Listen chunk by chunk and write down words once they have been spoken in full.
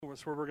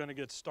That's where we're going to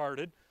get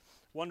started.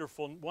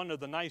 Wonderful. One of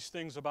the nice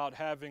things about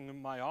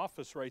having my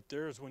office right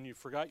there is when you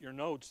forgot your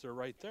notes, they're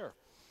right there.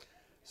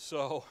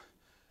 So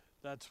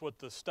that's what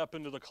the step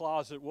into the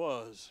closet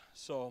was.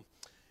 So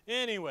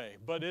anyway,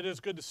 but it is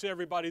good to see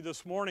everybody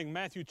this morning.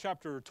 Matthew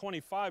chapter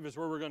 25 is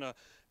where we're going to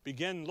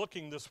begin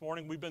looking this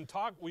morning. We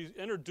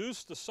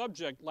introduced the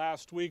subject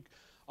last week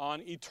on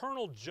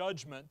eternal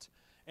judgment,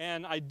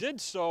 and I did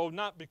so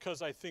not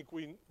because I think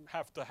we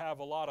have to have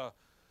a lot of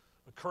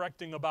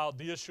correcting about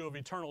the issue of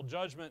eternal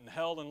judgment and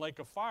hell and lake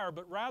of fire,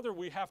 but rather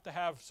we have to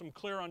have some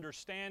clear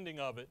understanding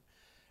of it.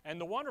 And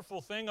the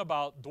wonderful thing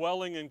about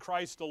dwelling in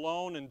Christ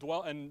alone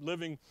and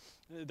living,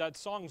 that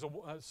song's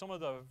some of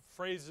the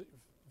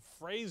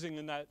phrasing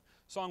in that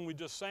song we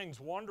just sang is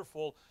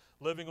wonderful.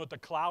 Living with a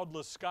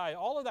cloudless sky,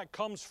 all of that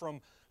comes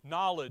from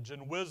knowledge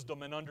and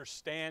wisdom and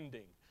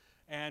understanding.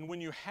 And when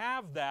you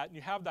have that, and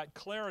you have that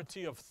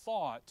clarity of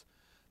thought,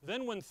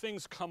 then when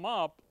things come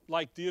up,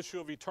 like the issue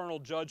of eternal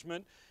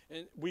judgment,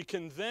 we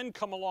can then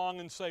come along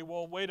and say,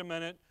 well, wait a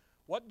minute,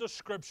 what does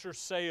Scripture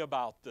say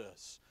about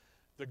this?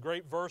 The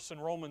great verse in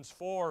Romans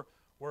 4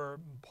 where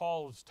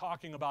Paul is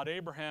talking about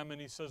Abraham and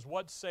he says,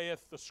 what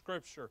saith the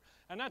Scripture?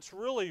 And that's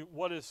really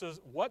what it says,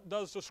 what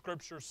does the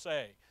Scripture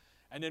say?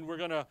 And then we're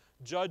going to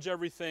judge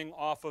everything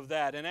off of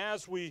that. And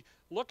as we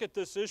look at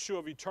this issue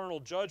of eternal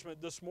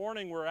judgment, this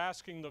morning we're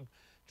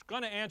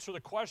going to answer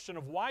the question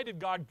of why did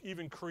God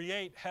even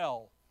create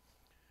hell?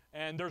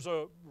 And there's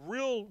a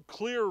real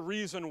clear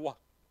reason why.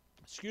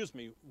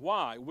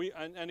 Why? We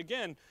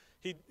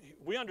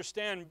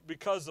understand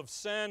because of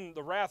sin,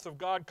 the wrath of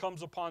God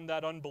comes upon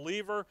that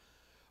unbeliever.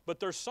 But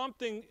there's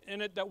something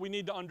in it that we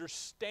need to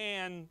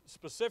understand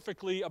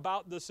specifically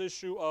about this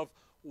issue of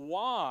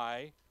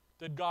why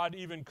did God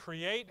even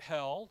create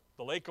hell,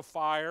 the lake of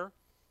fire,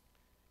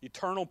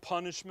 eternal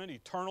punishment,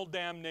 eternal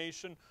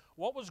damnation?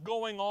 What was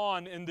going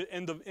on in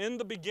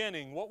the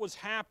beginning? What was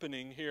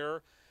happening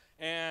here?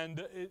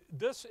 And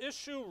this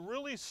issue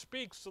really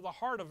speaks to the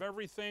heart of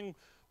everything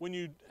when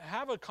you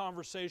have a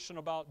conversation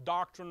about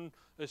doctrine,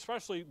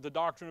 especially the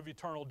doctrine of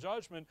eternal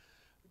judgment,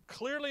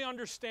 clearly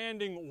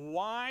understanding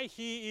why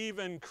He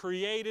even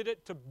created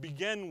it to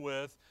begin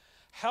with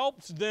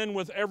helps then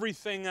with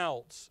everything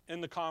else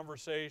in the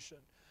conversation.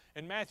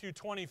 In Matthew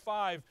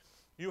 25,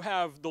 you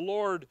have the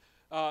Lord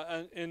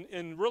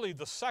in really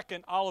the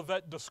second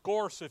Olivet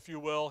discourse, if you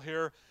will,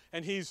 here,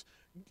 and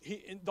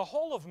the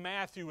whole of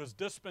Matthew is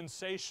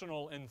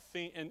dispensational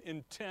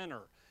in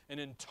tenor and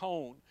in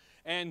tone.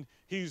 And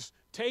he's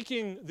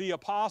taking the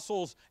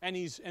apostles and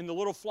the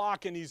little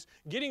flock and he's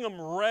getting them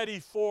ready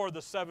for the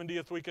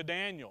 70th week of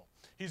Daniel.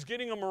 He's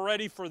getting them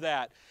ready for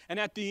that. And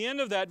at the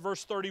end of that,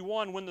 verse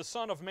 31, when the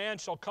Son of Man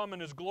shall come in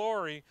His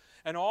glory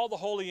and all the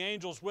holy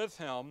angels with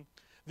Him,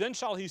 then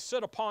shall He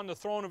sit upon the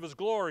throne of His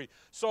glory.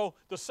 So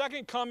the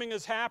second coming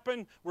has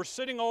happened. We're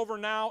sitting over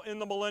now in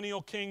the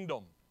millennial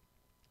kingdom.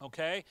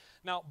 Okay?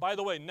 Now, by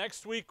the way,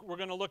 next week we're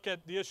going to look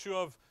at the issue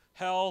of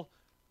hell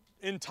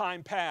in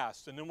time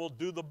past, and then we'll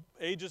do the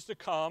ages to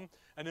come,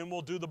 and then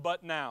we'll do the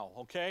but now,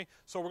 okay?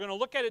 So we're going to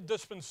look at it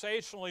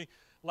dispensationally.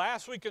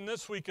 Last week and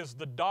this week is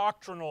the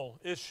doctrinal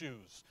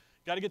issues.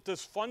 Got to get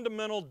this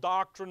fundamental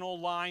doctrinal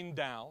line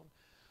down.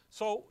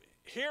 So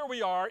here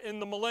we are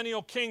in the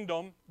millennial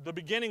kingdom, the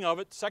beginning of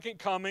it, second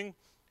coming.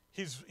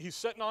 He's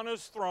sitting on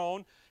His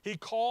throne. He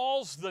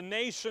calls the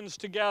nations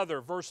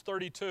together, verse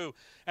 32.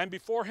 And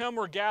before Him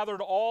were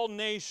gathered all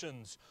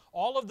nations,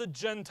 all of the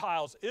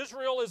Gentiles.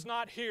 Israel is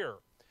not here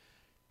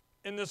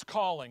in this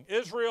calling.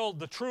 Israel,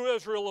 the true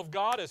Israel of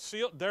God, is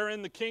sealed. They're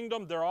in the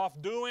kingdom. They're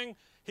off doing.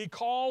 He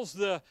calls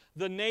the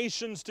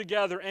nations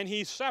together, and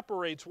He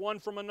separates one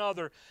from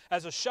another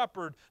as a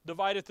shepherd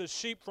divideth the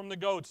sheep from the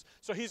goats.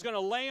 So He's going to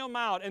lay them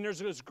out, and there's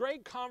this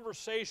great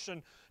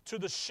conversation to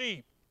the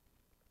sheep.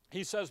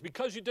 He says,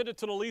 because you did it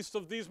to the least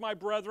of these, my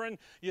brethren,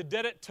 you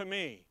did it to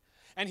me.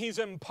 And He's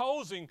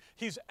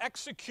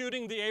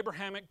executing the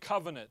Abrahamic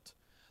covenant.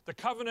 The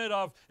covenant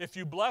of, if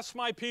you bless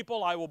my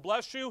people, I will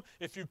bless you.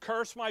 If you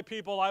curse my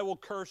people, I will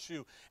curse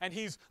you. And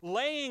He's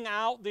laying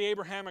out the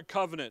Abrahamic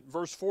covenant.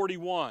 Verse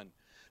 41,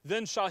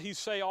 then shall He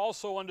say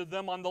also unto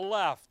them on the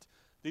left,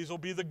 these will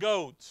be the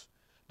goats,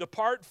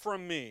 depart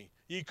from me,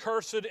 ye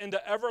cursed,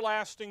 into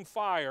everlasting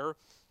fire,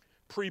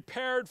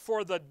 prepared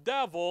for the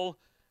devil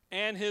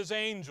and his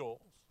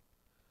angels.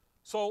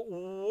 So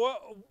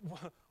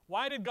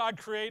why did God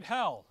create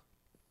hell?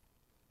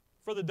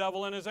 For the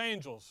devil and his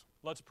angels.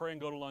 Let's pray and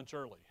go to lunch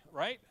early,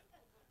 right?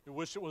 I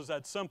wish it was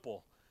that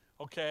simple.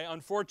 Okay,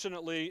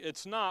 unfortunately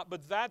it's not,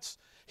 but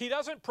He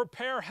doesn't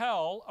prepare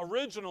hell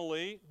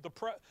originally.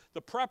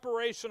 The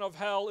preparation of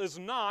hell is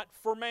not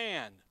for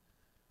man,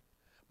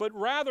 but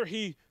rather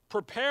He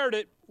prepared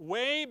it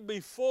way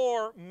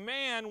before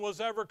man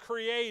was ever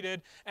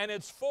created, and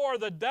it's for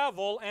the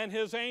devil and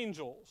his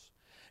angels.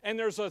 And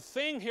there's a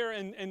thing here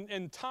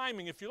in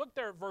timing. If you look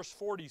there at verse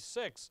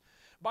 46,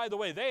 by the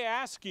way, they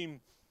ask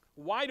Him,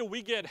 why do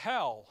we get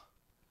hell?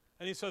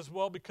 And He says,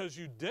 well, because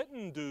you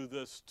didn't do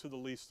this to the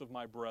least of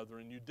my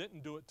brethren. You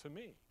didn't do it to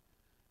me.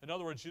 In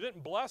other words, you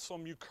didn't bless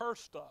them, you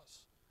cursed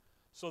us.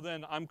 So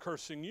then I'm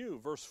cursing you.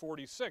 Verse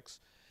 46,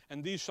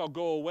 and these shall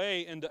go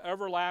away into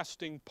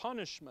everlasting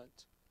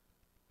punishment.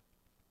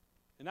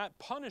 And that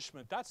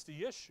punishment, that's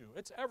the issue.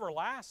 It's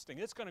everlasting.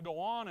 It's going to go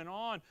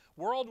on,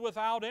 world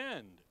without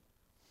end.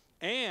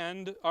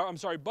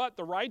 But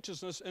the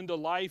righteousness into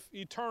life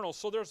eternal.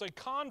 So there's a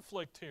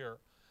conflict here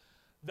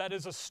that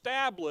is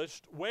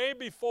established way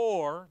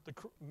before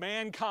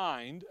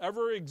mankind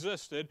ever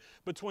existed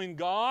between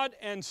God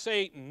and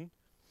Satan,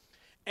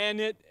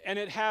 and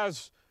it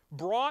has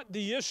brought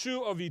the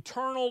issue of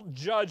eternal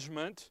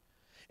judgment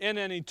and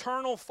an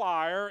eternal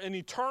fire, an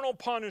eternal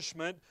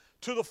punishment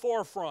to the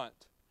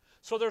forefront.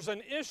 So there's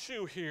an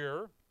issue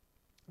here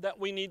that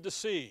we need to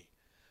see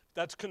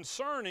that's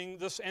concerning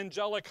this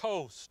angelic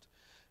host.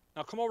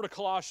 Now come over to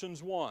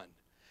Colossians 1.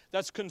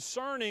 That's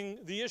concerning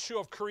the issue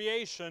of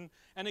creation,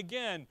 and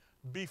again,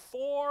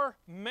 before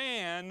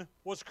man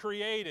was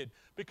created.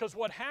 Because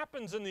what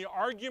happens in the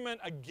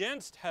argument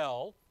against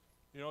hell,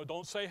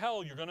 don't say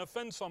hell, you're going to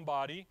offend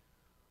somebody.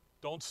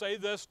 Don't say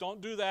this, don't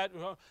do that.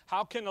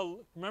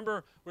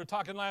 Remember we were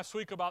talking last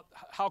week about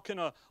how can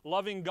a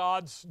loving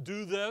God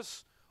do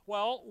this?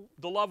 Well,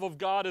 the love of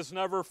God is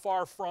never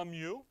far from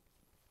you.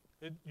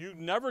 You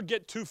never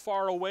get too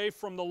far away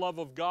from the love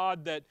of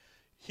God that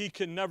He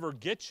can never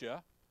get you.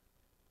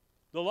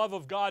 The love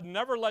of God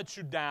never lets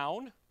you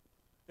down.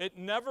 It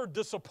never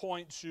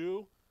disappoints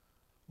you.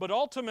 But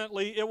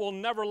ultimately, it will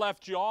never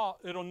let you off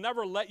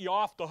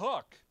the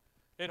hook.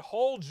 It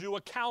holds you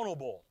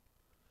accountable.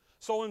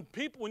 So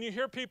when you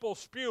hear people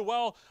spew,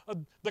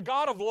 the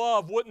God of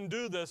love wouldn't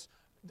do this.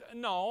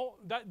 No,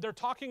 they're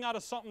talking out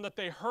of something that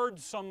they heard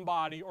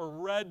somebody or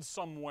read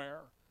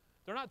somewhere.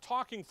 They're not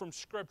talking from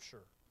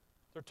Scripture.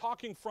 They're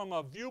talking from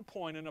a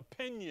viewpoint, an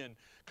opinion,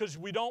 because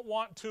we don't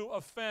want to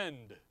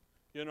offend,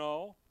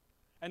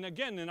 And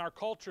again, in our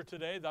culture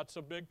today, that's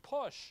a big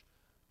push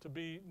to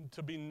be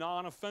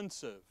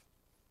non-offensive.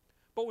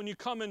 But when you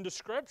come into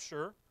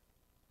Scripture,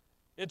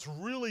 it's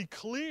really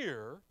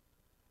clear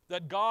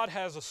that God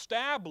has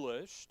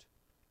established,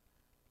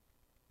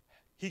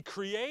 He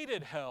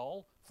created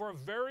hell for a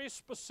very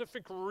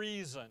specific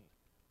reason.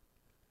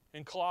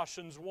 In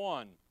Colossians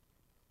 1,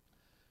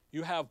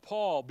 you have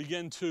Paul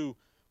begin to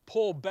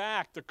pull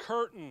back the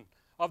curtain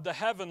of the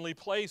heavenly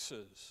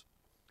places.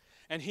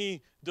 And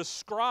he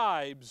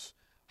describes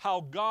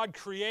how God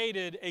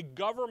created a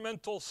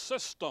governmental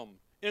system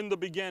in the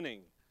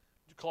beginning.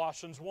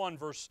 Colossians 1,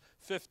 verse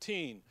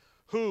 15.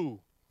 Who,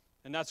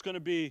 and that's going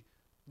to be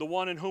the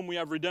one in whom we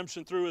have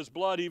redemption through His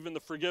blood, even the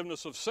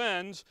forgiveness of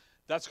sins.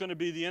 That's going to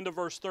be the end of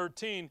verse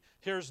 13.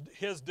 Here's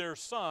His dear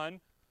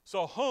Son.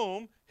 So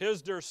whom,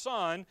 His dear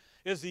Son,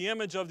 is the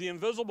image of the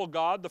invisible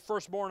God, the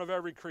firstborn of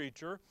every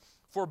creature.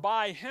 For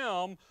by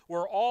Him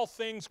were all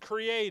things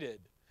created.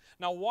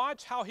 Now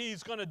watch how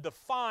He's going to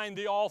define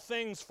the all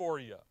things for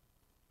you.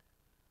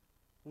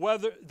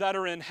 Whether that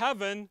are in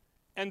heaven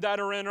and that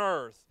are in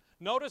earth.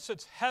 Notice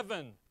it's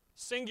heaven,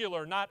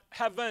 singular, not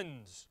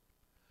heavens.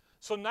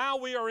 So now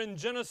we are in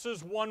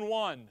Genesis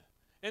 1:1.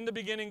 In the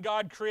beginning,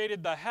 God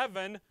created the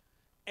heaven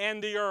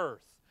and the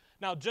earth.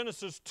 Now,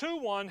 Genesis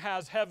 2:1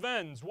 has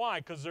heavens. Why?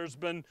 Because there's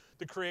been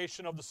the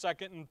creation of the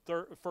second and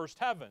first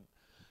heaven.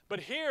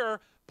 But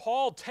here,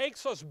 Paul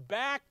takes us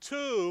back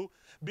to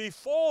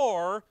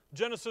before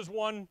Genesis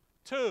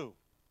 1:2,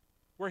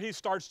 where he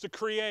starts to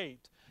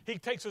create. He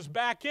takes us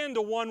back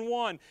into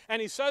 1:1,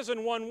 and he says in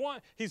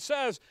 1:1, he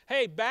says,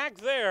 hey, back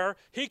there,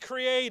 He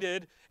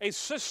created a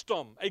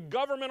system, a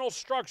governmental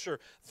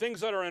structure,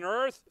 things that are in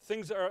earth,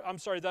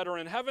 that are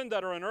in heaven,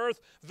 that are in earth,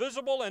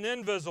 visible and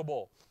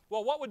invisible.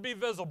 Well, what would be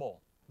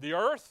visible? The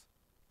earth?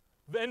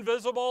 The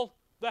invisible?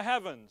 The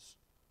heavens.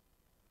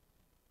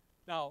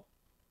 Now,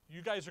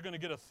 you guys are going to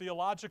get a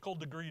theological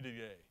degree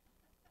today,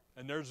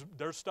 and there's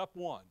step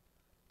one.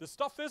 This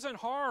stuff isn't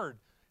hard.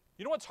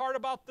 You know what's hard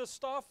about this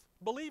stuff?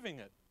 Believing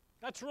it.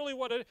 That's really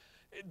what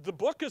the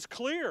book is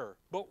clear,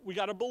 but we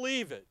got to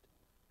believe it.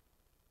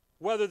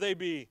 Whether they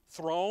be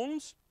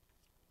thrones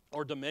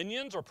or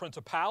dominions or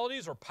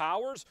principalities or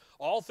powers,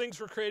 all things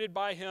were created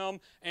by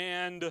Him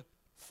and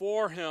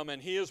for Him,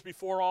 and He is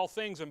before all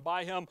things, and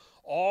by Him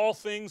all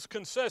things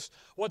consist.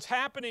 What's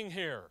happening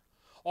here?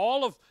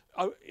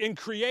 In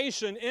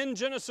creation, in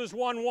Genesis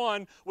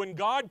 1:1, when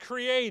God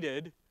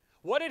created,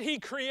 what did He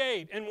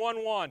create in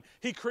 1:1?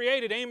 He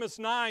created, Amos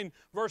 9,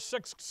 verse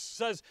 6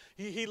 says,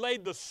 He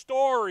laid the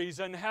stories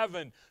in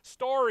heaven.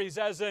 Stories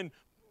as in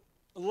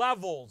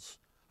levels.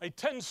 A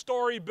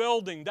 10-story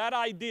building, that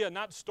idea,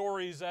 not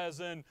stories as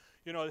in,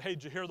 hey,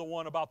 did you hear the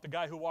one about the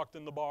guy who walked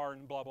in the bar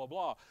and blah, blah,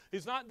 blah.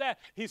 He's not that.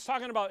 He's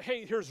talking about,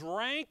 hey, here's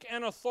rank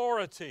and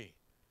authority.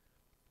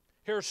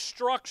 Here's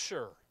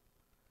structure.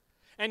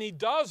 And He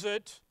does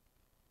it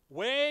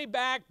way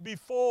back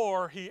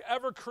before He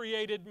ever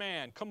created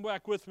man. Come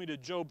back with me to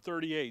Job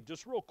 38,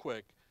 just real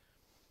quick.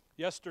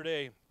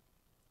 Yesterday,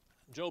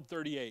 Job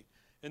 38,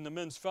 in the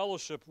men's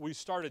fellowship, we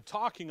started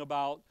talking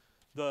about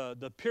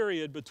the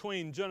period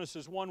between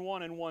Genesis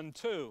 1:1 and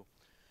 1:2.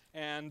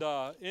 And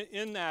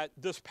in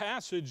this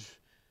passage,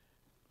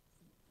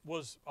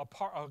 was a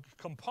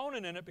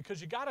component in it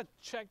because you got to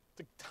check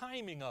the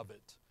timing of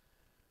it.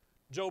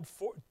 Job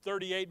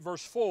 38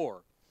 verse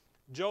 4.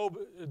 Job,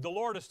 the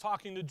Lord is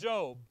talking to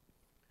Job,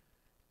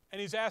 and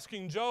he's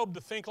asking Job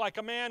to think like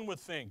a man would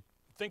think.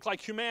 Think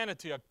like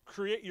humanity.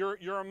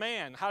 You're a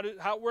man.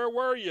 Where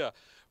were you?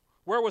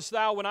 Where wast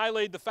thou when I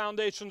laid the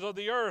foundations of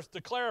the earth?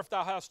 Declare if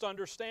thou hast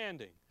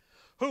understanding.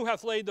 Who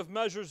hath laid the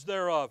measures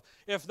thereof,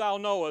 if thou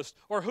knowest?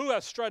 Or who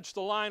hath stretched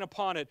the line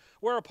upon it?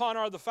 Whereupon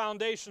are the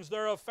foundations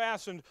thereof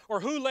fastened? Or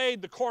who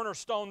laid the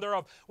cornerstone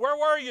thereof? Where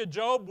were you,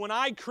 Job, when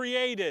I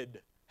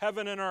created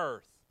heaven and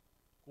earth?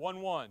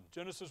 1:1,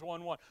 Genesis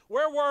 1:1.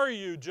 Where were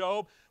you,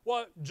 Job?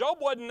 Well, Job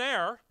wasn't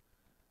there.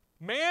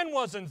 Man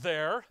wasn't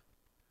there.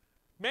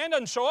 Man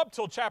doesn't show up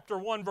till chapter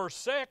 1, verse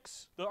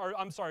 6.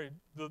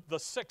 The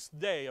sixth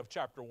day of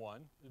chapter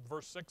 1.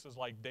 Verse 6 is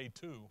like day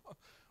 2,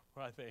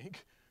 I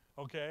think.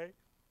 Okay?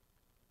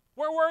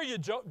 Where were you,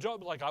 Job?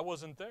 Job, like, I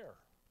wasn't there.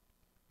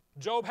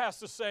 Job has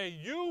to say,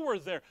 you were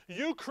there.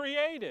 You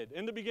created.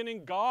 In the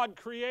beginning, God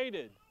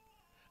created.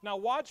 Now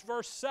watch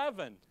verse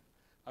 7.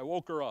 I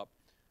woke her up.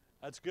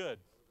 That's good.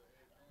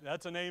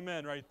 That's an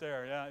amen right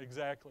there. Yeah,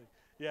 exactly.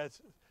 Yeah,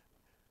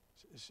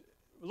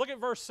 look at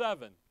verse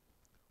 7.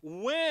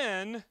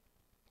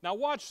 Now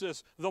watch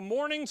this, the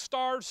morning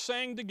stars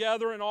sang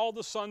together and all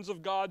the sons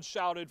of God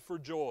shouted for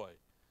joy.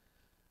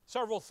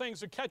 Several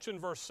things to catch in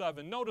verse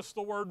 7. Notice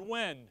the word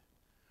when.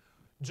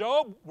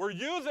 Job, were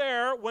you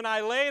there when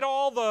I laid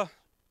all the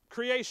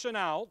creation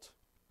out?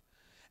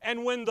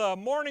 And when the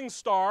morning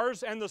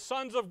stars and the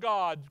sons of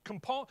God,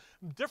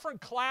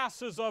 different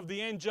classes of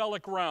the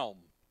angelic realm.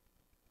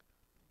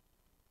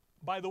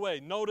 By the way,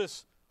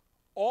 notice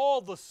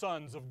all the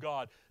sons of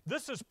God.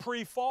 This is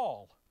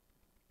pre-fall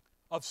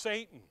of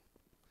Satan.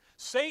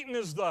 Satan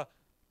is the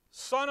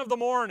son of the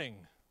morning,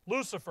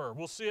 Lucifer.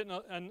 We'll see it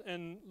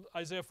in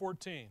Isaiah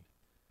 14.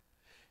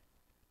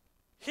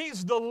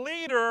 He's the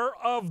leader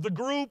of the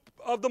group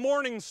of the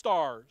morning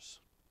stars.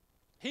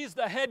 He's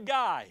the head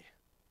guy.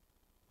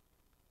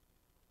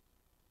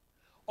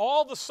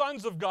 All the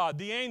sons of God,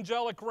 the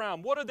angelic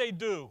realm, what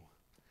do?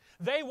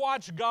 They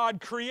watch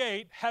God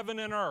create heaven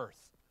and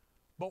earth.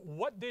 But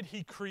what did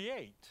He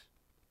create?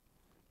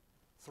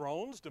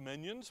 Thrones,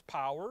 dominions,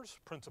 powers,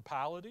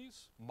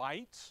 principalities,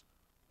 mights,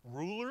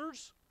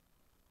 rulers.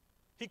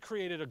 He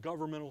created a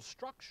governmental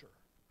structure.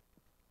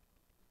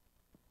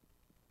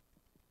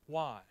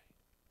 Why?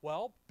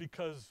 Well,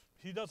 because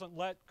He doesn't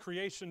let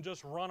creation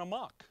just run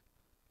amok.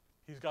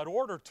 He's got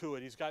order to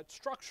it. He's got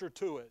structure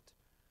to it.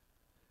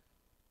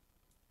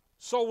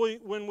 So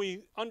when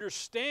we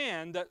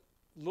understand that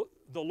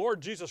the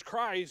Lord Jesus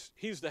Christ,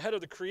 He's the head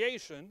of the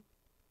creation,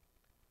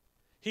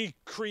 He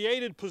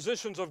created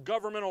positions of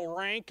governmental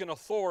rank and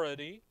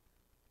authority.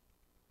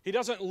 He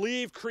doesn't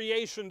leave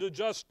creation to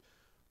just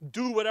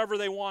do whatever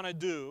they want to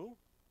do.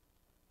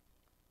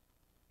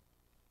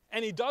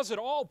 And He does it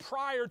all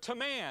prior to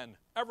man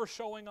ever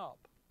showing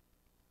up.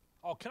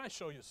 Oh, can I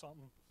show you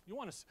something? You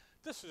want to?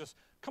 This is just,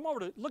 come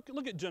over to,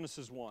 look at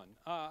Genesis 1.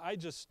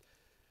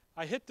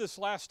 I hit this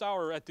last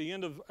hour at the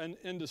end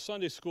of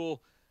Sunday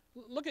school.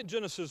 Look at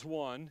Genesis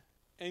 1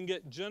 and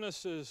get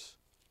Genesis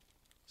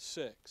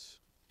 6.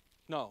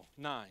 No,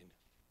 9.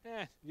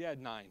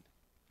 9.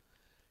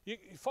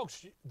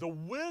 Folks, the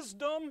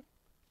wisdom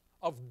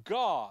of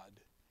God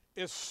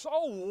is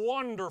so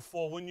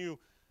wonderful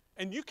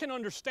and you can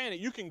understand it.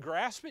 You can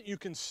grasp it. You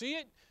can see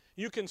it.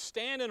 You can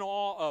stand in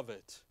awe of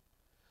it.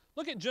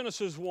 Look at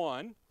Genesis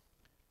 1,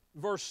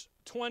 verse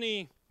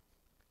 28.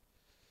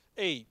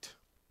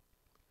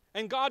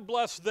 And God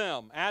blessed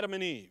them, Adam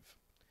and Eve.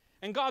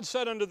 And God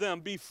said unto them,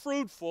 be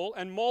fruitful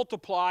and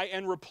multiply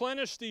and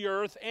replenish the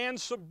earth and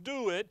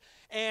subdue it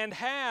and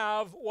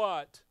have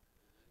what?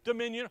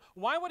 Dominion.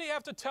 Why would He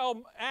have to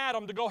tell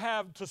Adam to go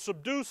to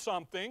subdue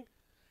something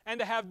and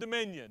to have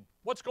dominion?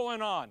 What's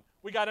going on?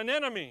 We got an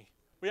enemy.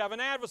 We have an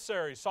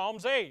adversary.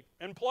 Psalms 8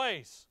 in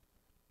place.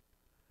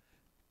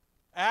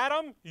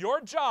 Adam, your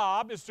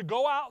job is to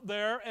go out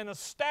there and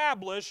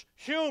establish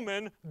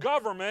human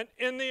government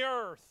in the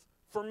earth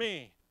for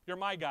me. You're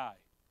my guy.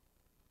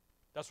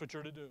 That's what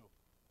you're to do.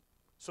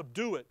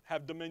 Subdue it,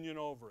 have dominion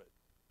over it.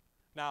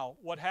 Now,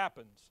 what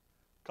happens?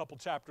 A couple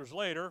chapters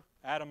later,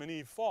 Adam and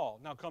Eve fall.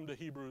 Now come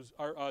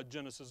to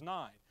Genesis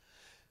 9.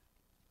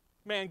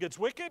 Man gets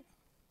wicked.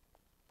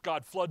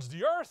 God floods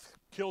the earth,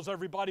 kills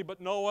everybody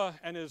but Noah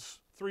and his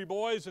 3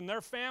 boys and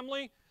their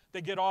family.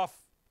 They get off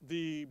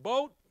the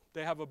boat.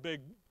 They have a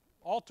big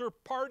altar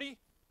party.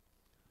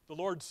 The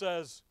Lord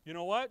says, you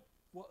know what?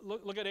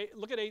 Look at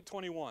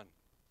 8:21.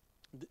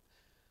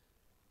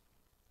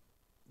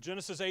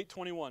 Genesis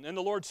 8:21. And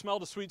the Lord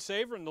smelled a sweet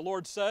savor, and the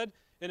Lord said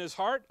in His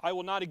heart, I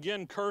will not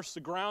again curse the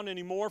ground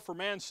anymore for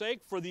man's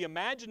sake, for the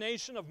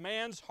imagination of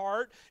man's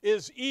heart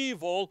is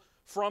evil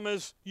from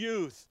his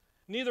youth.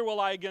 Neither will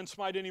I again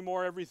smite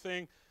anymore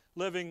everything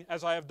living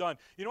as I have done.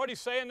 You know what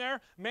He's saying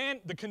there? Man,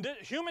 the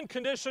human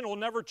condition will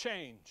never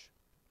change.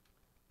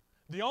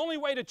 The only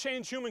way to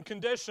change human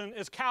condition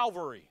is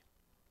Calvary.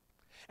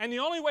 And the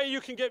only way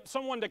you can get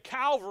someone to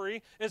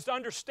Calvary is to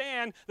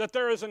understand that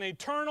there is an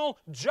eternal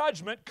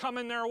judgment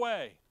coming their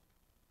way.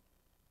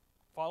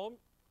 Follow?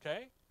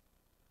 Okay?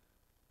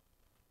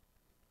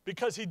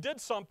 Because he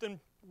did something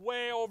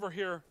way over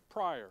here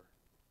prior.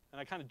 And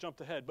I kind of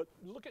jumped ahead, but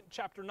look at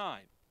chapter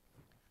 9.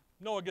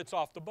 Noah gets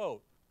off the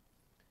boat.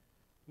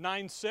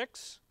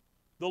 9:6,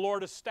 the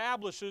Lord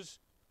establishes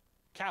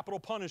capital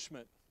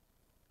punishment.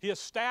 He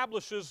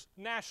establishes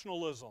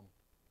nationalism.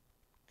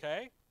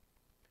 Okay?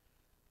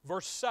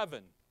 Verse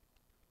 7,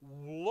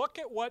 look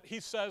at what he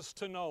says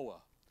to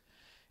Noah.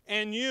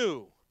 And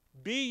you,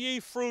 be ye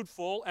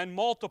fruitful and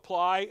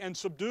multiply and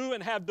subdue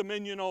and have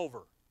dominion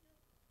over.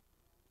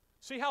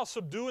 See how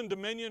subdue and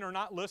dominion are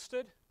not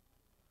listed?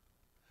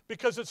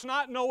 Because it's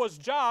not Noah's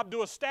job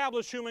to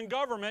establish human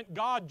government.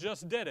 God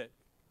just did it.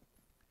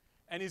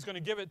 And he's going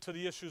to give it to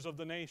the issues of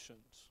the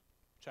nations.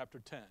 Chapter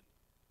 10.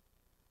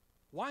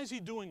 Why is he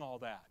doing all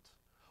that?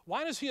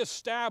 Why does he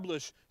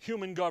establish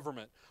human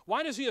government?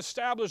 Why does he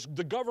establish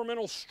the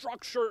governmental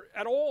structure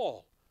at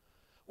all?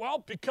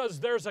 Well, because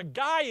there's a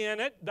guy in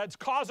it that's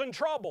causing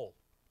trouble.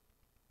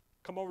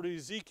 Come over to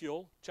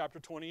Ezekiel chapter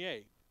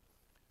 28.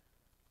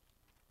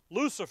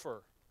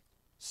 Lucifer,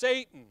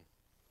 Satan,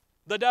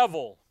 the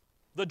devil,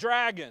 the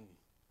dragon,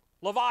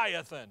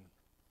 Leviathan,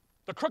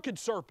 the crooked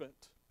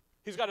serpent.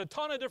 He's got a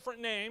ton of different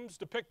names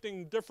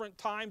depicting different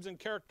times and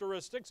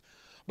characteristics.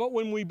 But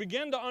when we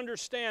begin to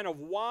understand of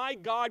why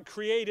God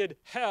created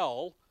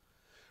hell,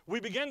 we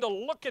begin to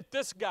look at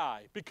this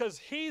guy because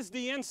he's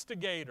the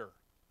instigator.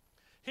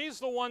 He's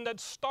the one that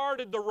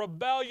started the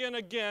rebellion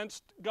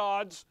against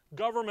God's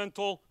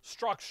governmental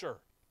structure.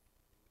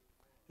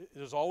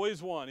 There's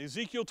always one.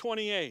 Ezekiel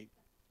 28.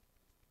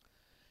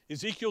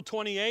 Ezekiel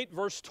 28,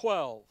 verse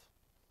 12.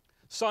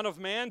 Son of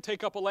man,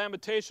 take up a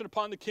lamentation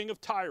upon the king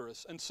of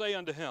Tyrus, and say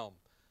unto him,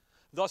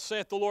 Thus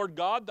saith the Lord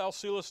God, Thou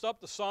sealest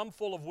up the sum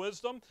full of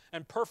wisdom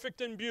and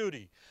perfect in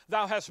beauty.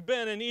 Thou hast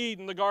been in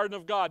Eden, the garden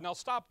of God. Now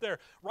stop there.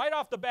 Right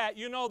off the bat,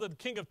 you know that the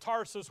king of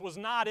Tarsus was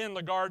not in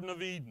the Garden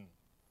of Eden.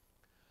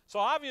 So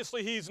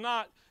obviously he's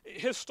not.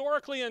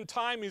 Historically in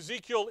time,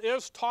 Ezekiel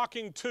is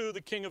talking to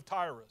the king of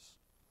Tyrus.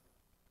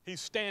 He's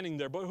standing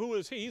there, but who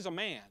is he? He's a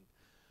man.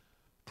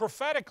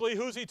 Prophetically,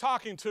 who's he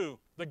talking to?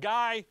 The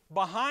guy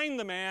behind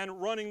the man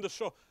running the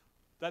show.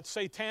 That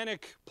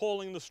satanic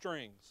pulling the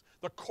strings.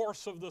 The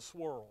course of this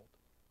world.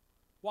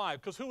 Why?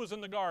 Because who was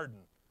in the garden?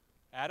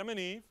 Adam and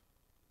Eve,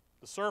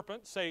 the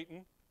serpent,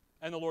 Satan,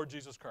 and the Lord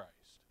Jesus Christ.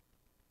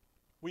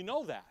 We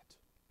know that.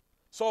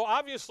 So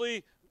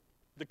obviously,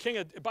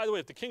 by the way,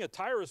 if the king of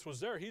Tyrus was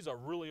there, he's a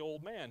really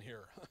old man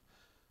here.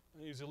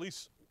 He's at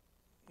least,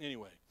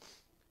 anyway.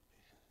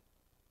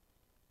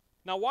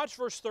 Now watch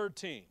verse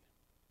 13.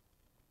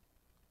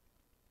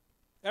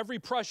 Every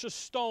precious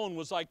stone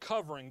was thy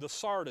covering, the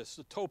sardius,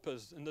 the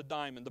topaz, and the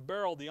diamond, the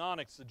beryl, the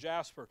onyx, the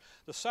jasper,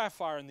 the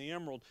sapphire, and the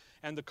emerald,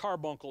 and the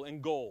carbuncle,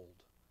 and gold.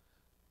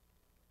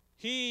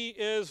 He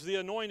is the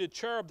anointed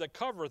cherub that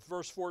covereth,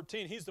 verse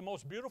 14. He's the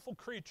most beautiful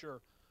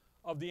creature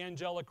of the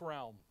angelic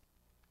realm.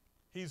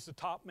 He's the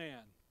top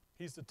man.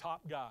 He's the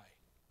top guy.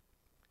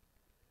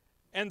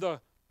 And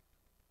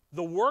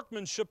the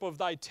workmanship of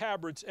thy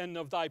tabrets and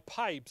of thy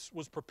pipes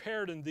was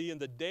prepared in thee in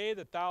the day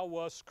that thou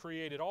wast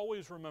created.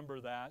 Always remember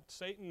that.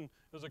 Satan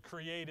is a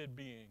created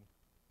being.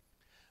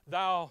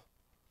 Thou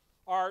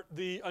art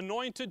the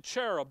anointed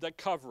cherub that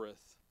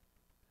covereth,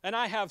 and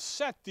I have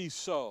set thee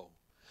so.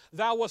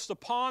 Thou wast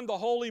upon the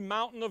holy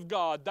mountain of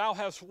God. Thou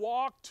hast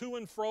walked to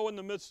and fro in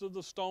the midst of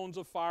the stones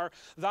of fire.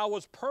 Thou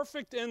wast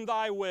perfect in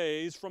thy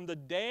ways from the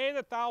day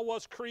that thou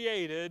wast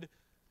created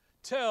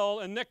till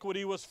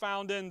iniquity was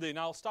found in thee.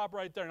 Now I'll stop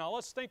right there. Now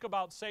let's think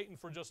about Satan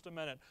for just a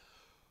minute.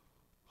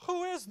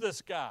 Who is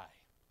this guy?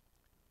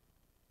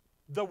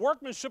 The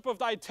workmanship of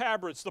thy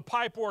tabrets, the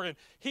pipe organ.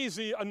 He's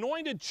the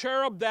anointed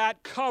cherub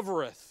that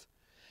covereth.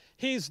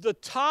 He's the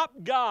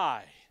top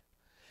guy.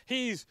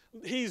 He's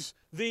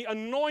the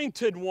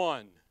anointed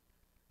one.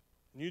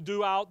 You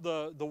do out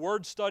the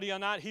word study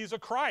on that. He's a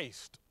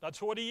Christ.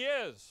 That's what he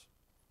is.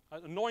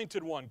 An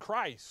anointed one,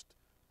 Christ.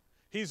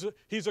 He's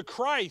a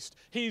Christ.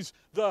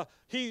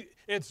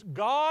 It's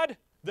God,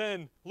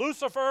 then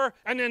Lucifer,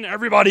 and then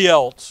everybody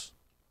else.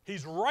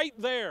 He's right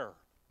there.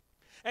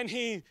 And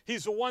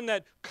he's the one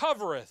that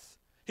covereth.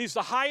 He's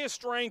the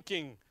highest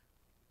ranking.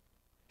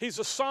 He's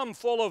a sum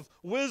full of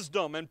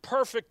wisdom and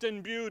perfect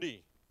in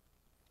beauty.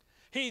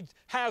 He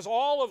has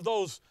all of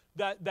those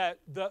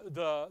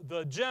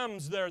the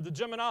gems there, the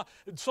Gemini,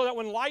 so that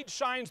when light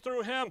shines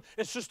through him,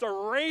 it's just a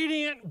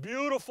radiant,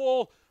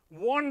 beautiful,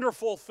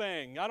 wonderful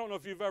thing. I don't know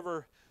if you've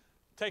ever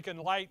taken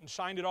light and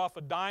shined it off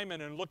a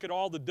diamond and look at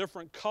all the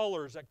different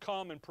colors that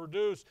come and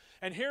produce.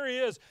 And here he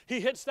is.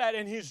 He hits that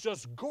and he's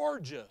just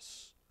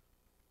gorgeous.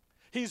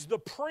 He's the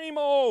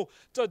primo,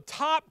 the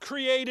top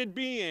created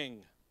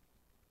being.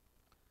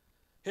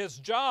 His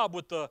job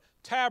with the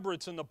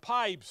tabrets and the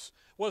pipes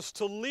was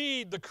to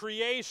lead the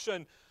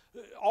creation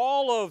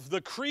all of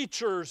the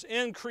creatures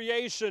in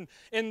creation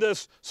in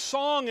this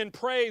song and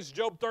praise,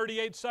 Job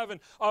 38:7,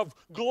 of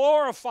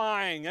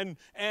glorifying and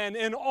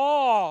in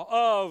awe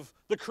of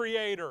the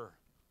Creator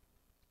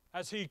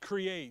as He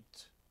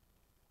creates.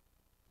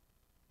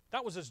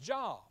 That was His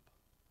job.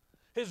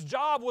 His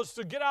job was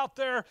to get out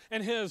there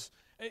and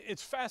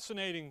it's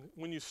fascinating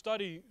when you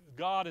study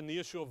God and the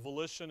issue of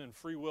volition and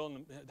free will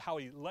and how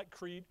He let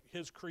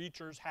His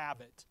creatures have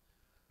it.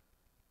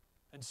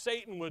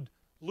 And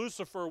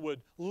Lucifer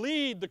would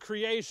lead the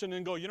creation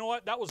and go, you know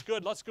what, that was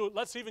good, let's go,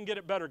 let's even get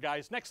it better,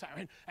 guys, next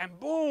time. And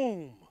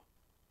boom.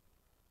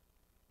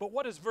 But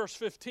what does verse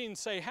 15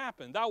 say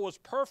happened? Thou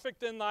wast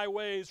perfect in thy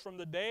ways from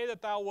the day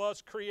that thou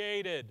wast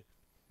created.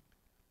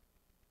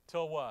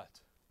 Till what?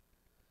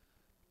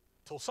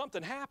 Till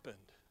something happened.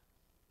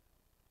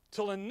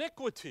 Till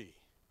iniquity.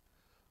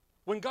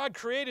 When God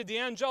created the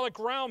angelic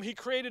realm, He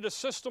created a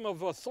system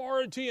of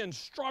authority and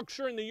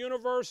structure in the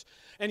universe,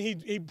 and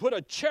He put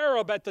a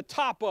cherub at the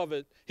top of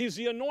it. He's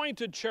the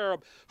anointed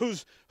cherub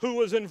who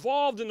was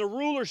involved in the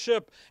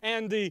rulership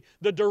and the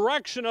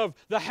direction of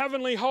the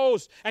heavenly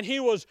host, and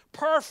He was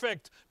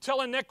perfect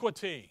till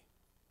iniquity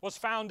was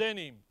found in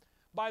Him.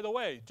 By the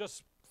way,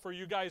 just for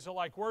you guys that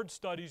like word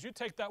studies, you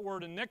take that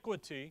word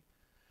iniquity,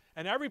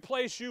 and every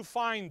place you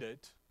find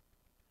it,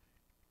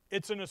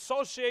 it's an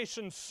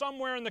association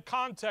somewhere in the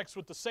context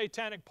with the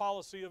satanic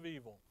policy of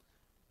evil.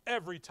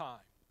 Every time.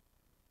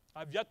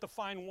 I've yet to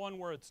find one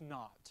where it's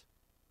not.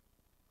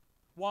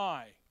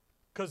 Why?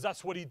 Because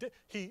that's what He did.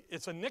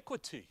 It's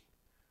iniquity.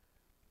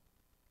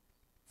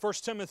 1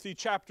 Timothy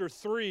chapter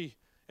 3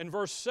 and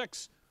verse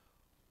 6,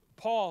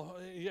 Paul,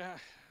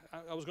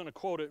 I was going to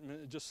quote it and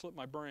it just slipped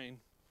my brain,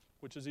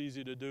 which is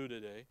easy to do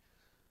today.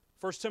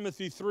 1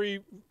 Timothy 3,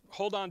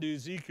 hold on to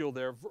Ezekiel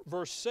there,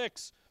 verse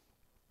 6,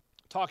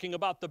 talking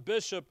about the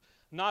bishop,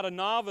 not a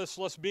novice,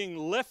 lest being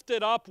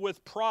lifted up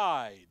with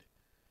pride,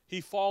 he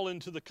fall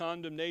into the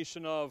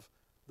condemnation of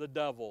the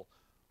devil.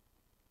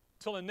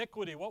 Till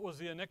iniquity, what was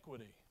the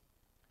iniquity?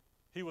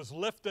 He was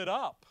lifted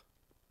up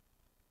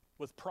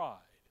with pride.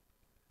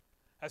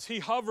 As He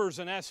hovers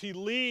and as He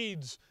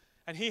leads,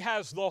 and He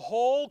has the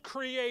whole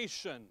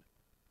creation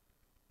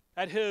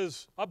at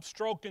His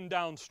upstroke and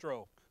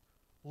downstroke,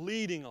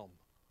 leading them.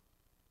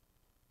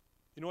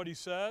 You know what He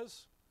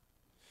says?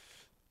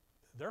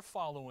 They're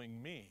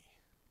following me,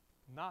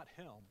 not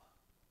Him.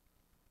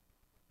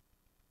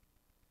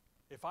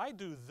 If I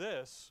do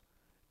this,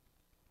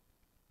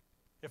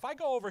 if I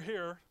go over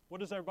here,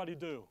 what does everybody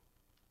do?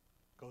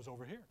 Goes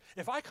over here.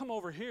 If I come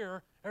over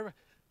here,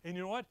 and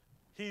you know what?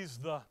 He's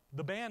the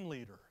band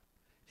leader.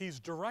 He's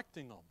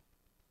directing them.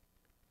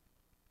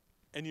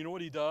 And you know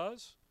what He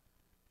does?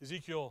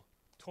 Ezekiel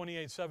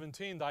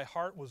 28:17, thy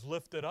heart was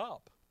lifted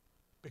up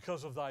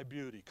because of thy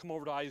beauty. Come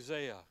over to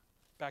Isaiah,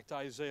 back to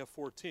Isaiah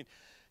 14.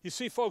 You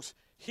see, folks,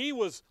 He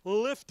was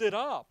lifted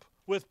up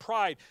with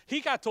pride. He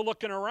got to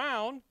looking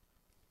around.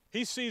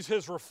 He sees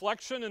His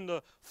reflection in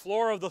the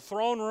floor of the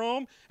throne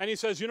room, and He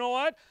says, you know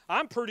what?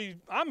 I'm pretty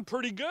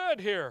good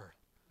here.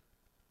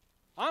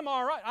 I'm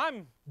all right.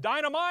 I'm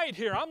dynamite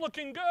here. I'm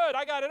looking good.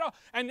 I got it all.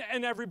 And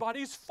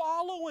everybody's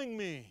following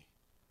me.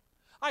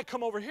 I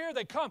come over here,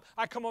 they come.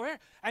 I come over here.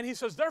 And He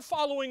says, they're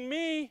following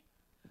me.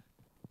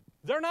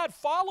 They're not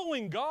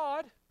following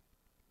God.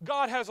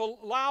 God has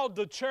allowed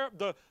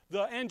the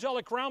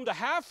angelic realm to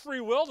have free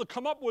will, to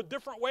come up with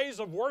different ways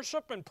of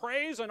worship and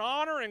praise and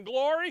honor and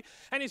glory.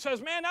 And He says,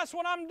 man, that's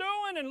what I'm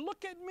doing, and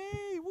look at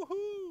me,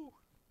 woohoo.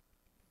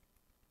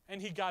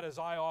 And He got His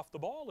eye off the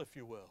ball, if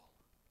you will.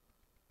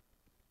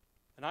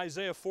 In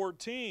Isaiah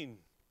 14,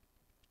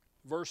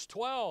 verse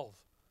 12,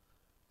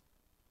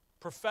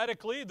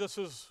 prophetically, this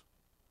is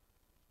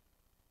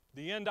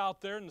the end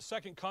out there in the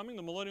second coming,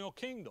 the millennial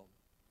kingdom.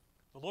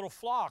 The little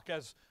flock,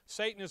 as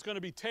Satan is going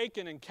to be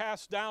taken and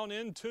cast down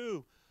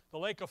into the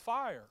lake of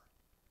fire.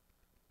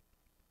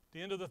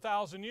 The end of the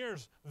 1,000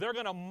 years, they're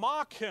going to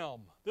mock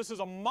Him. This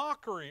is a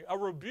mockery, a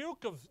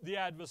rebuke of the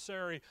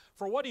adversary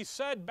for what he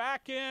said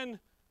back in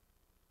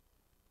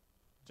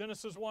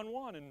Genesis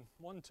 1:1 and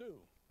 1:2.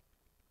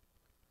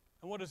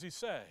 And what does he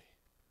say?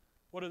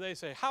 What do they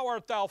say? How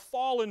art thou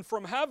fallen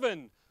from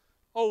heaven,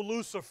 O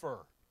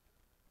Lucifer?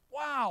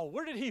 Wow,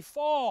 where did he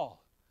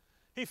fall?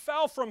 He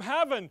fell from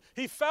heaven.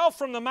 He fell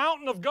from the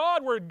mountain of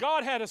God where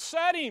God had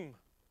set Him.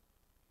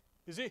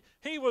 You see,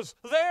 He was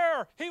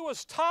there. He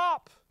was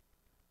top.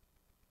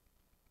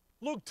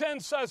 Luke 10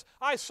 says,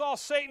 I saw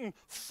Satan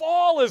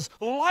fall as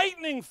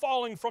lightning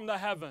falling from the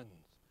heavens.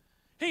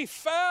 He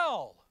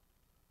fell.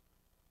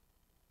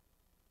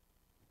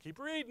 Keep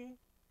reading.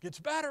 Gets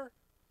better.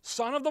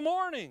 Son of the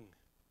morning,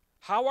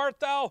 how art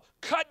thou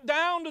cut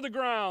down to the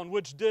ground,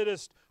 which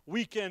didst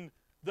weaken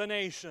the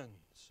nations?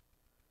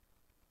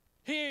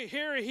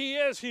 Here He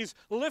is. He's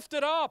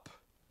lifted up.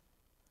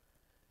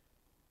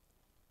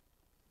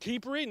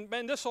 Keep reading.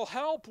 Man, this will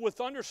help with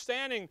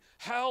understanding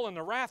hell and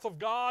the wrath of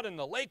God and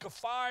the lake of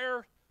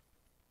fire.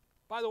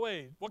 By the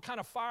way, what kind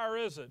of fire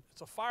is it?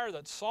 It's a fire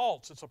that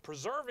salts. It's a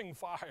preserving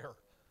fire.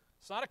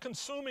 It's not a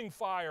consuming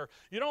fire.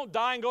 You don't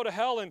die and go to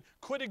hell and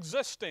quit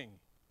existing.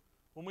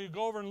 When we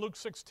go over in Luke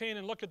 16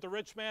 and look at the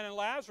rich man and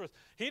Lazarus,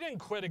 he didn't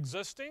quit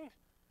existing.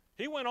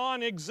 He went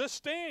on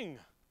existing.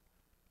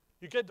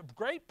 You get the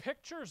great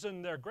pictures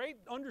in there, great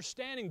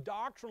understanding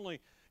doctrinally.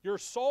 Your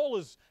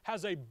soul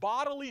has a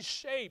bodily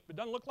shape. It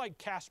doesn't look like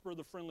Casper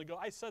the Friendly Ghost.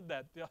 I said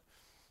that. Yeah.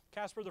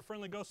 Casper the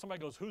Friendly Ghost,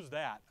 somebody goes, who's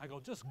that? I go,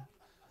 just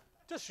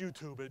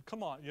YouTube it.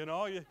 Come on,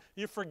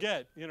 you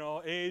forget,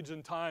 age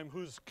and time,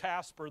 who's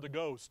Casper the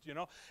Ghost,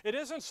 It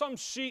isn't some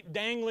sheet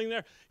dangling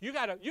there. You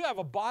have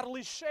a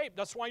bodily shape.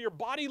 That's why your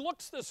body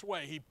looks this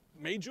way. He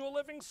made you a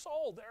living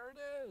soul. There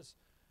it is.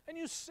 And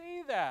you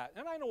see that.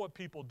 And I know what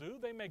people do.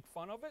 They make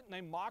fun of it and they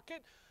mock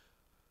it.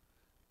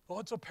 Well,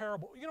 it's a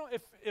parable.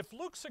 If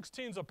Luke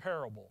 16 is a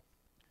parable,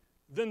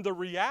 then the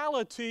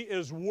reality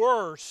is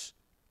worse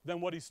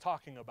than what he's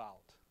talking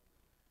about.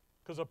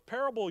 Because a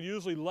parable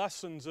usually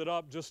lessens it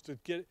up just to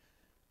get...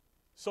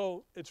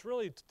 So it's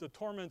really, the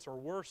torments are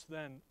worse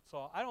than...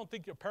 So I don't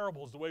think a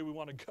parable is the way we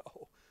want to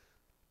go.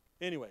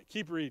 Anyway,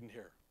 keep reading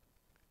here.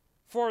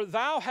 For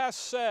thou hast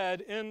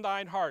said in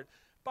thine heart...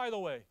 By the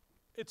way,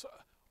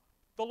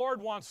 the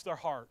Lord wants their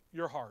heart,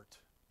 your heart.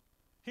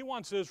 He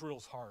wants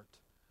Israel's heart.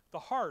 The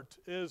heart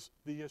is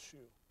the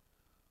issue.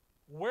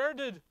 Where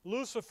did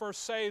Lucifer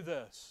say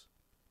this?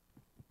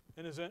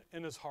 In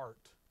his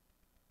heart,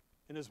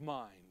 in his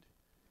mind,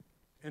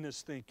 in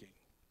his thinking.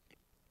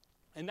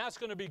 And that's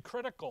going to be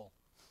critical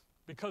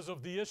because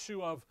of the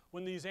issue of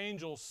when these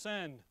angels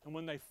sin and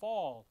when they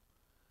fall,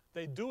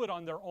 they do it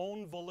on their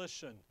own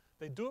volition.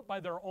 They do it by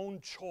their own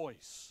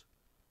choice.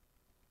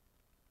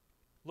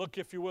 Look,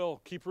 if you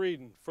will, keep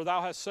reading. For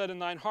thou hast said in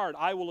thine heart,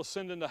 I will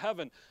ascend into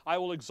heaven. I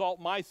will exalt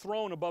my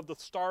throne above the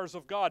stars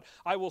of God.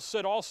 I will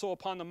sit also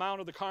upon the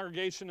mount of the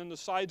congregation in the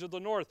sides of the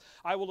north.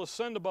 I will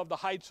ascend above the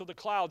heights of the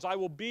clouds. I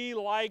will be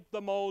like the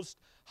Most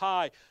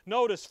High.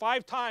 Notice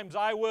 5 times,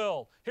 I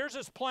will. Here's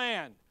his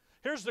plan.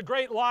 Here's the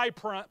great lie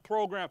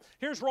program.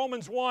 Here's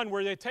Romans 1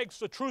 where they take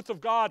the truth of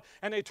God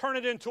and they turn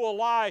it into a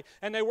lie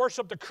and they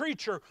worship the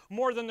creature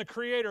more than the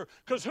Creator.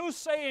 Because who's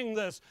saying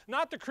this?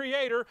 Not the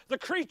Creator, the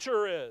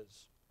creature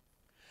is.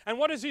 And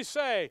what does he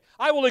say?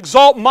 I will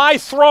exalt my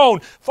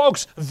throne.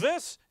 Folks,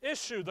 this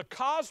issue, the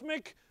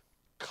cosmic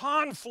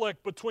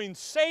conflict between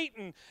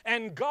Satan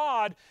and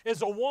God,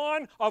 is a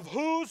one of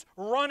who's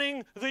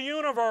running the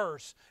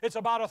universe. It's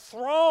about a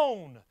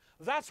throne.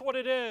 That's what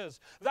it is.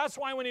 That's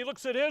why when he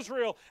looks at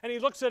Israel and he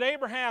looks at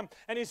Abraham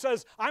and he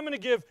says, I'm going to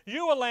give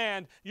you a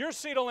land, your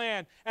seed a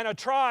land, and a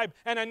tribe,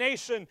 and a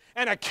nation,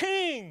 and a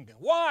king.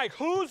 Why?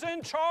 Who's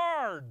in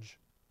charge?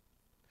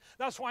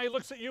 That's why he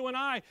looks at you and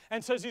I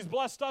and says he's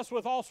blessed us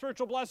with all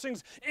spiritual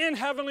blessings in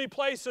heavenly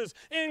places,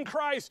 in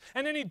Christ.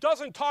 And then he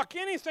doesn't talk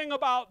anything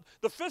about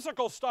the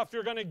physical stuff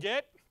you're going to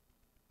get.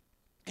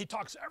 He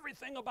talks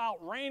everything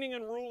about reigning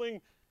and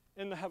ruling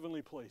in the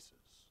heavenly places.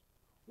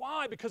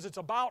 Why? Because it's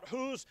about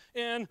who's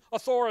in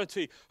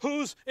authority,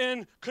 who's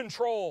in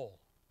control.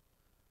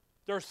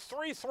 There's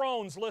 3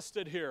 thrones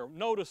listed here.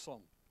 Notice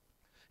them.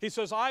 He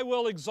says, I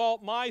will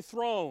exalt my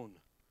throne.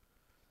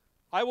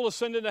 I will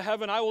ascend into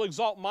heaven. I will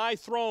exalt my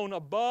throne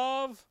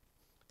above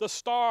the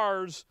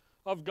stars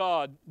of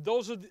God.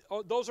 Those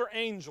are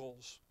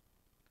angels.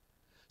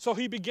 So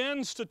he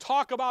begins to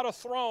talk about a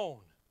throne.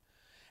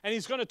 And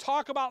he's going to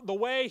talk about the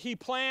way he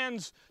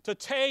plans to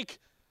take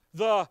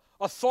the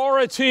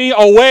authority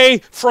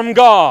away from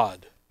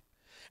God.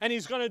 And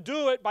he's going to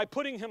do it by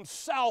putting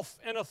himself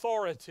in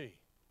authority.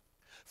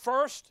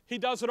 First, he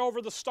does it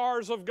over the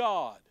stars of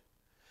God.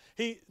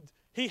 He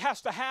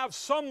has to have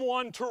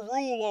someone to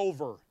rule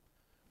over.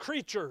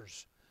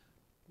 Creatures.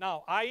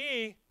 Now,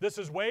 i.e., this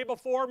is way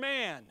before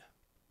man.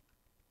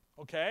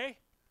 Okay?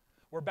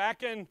 We're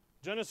back in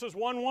Genesis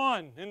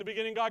 1:1. In the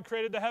beginning, God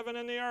created the heaven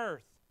and the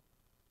earth.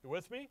 You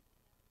with me?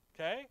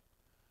 Okay?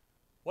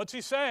 What's he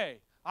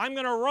say? I'm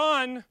going to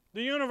run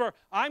the universe.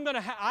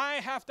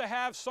 I have to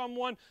have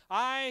someone.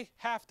 I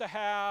have to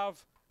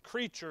have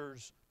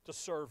creatures to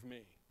serve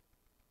me.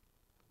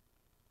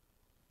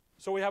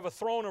 So we have a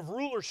throne of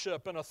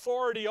rulership and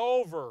authority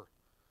over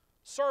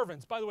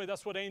servants. By the way,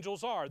 that's what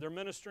angels are. They're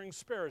ministering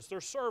spirits.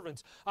 They're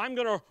servants. I'm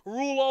going to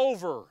rule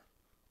over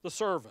the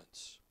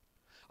servants.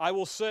 I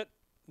will sit,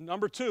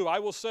 number 2, I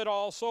will sit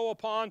also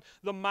upon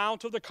the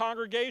mount of the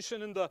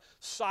congregation in the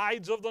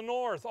sides of the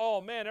north.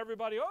 Oh man,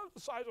 everybody, the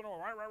sides of the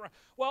north. Right.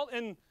 Well,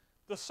 in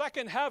the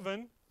second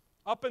heaven,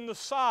 up in the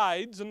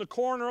sides, in the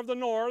corner of the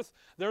north,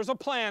 there's a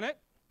planet.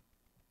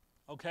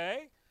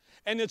 Okay?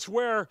 And it's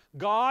where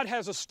God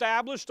has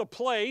established a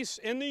place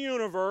in the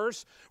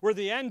universe where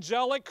the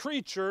angelic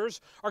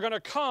creatures are going to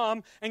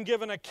come and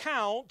give an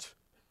account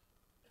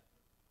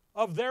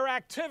of their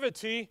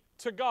activity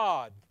to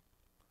God.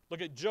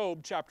 Look at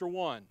Job chapter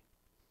 1.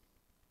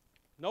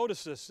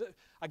 Notice this.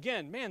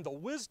 Again, man, the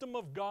wisdom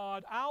of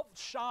God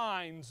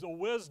outshines the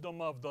wisdom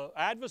of the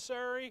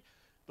adversary,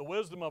 the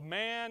wisdom of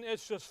man.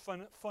 It's just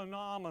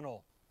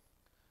phenomenal.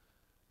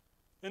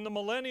 In the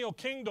millennial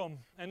kingdom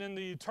and in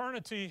the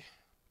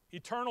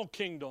eternal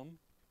kingdom,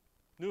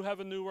 new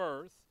heaven, new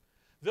earth,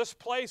 this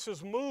place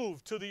is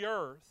moved to the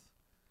earth.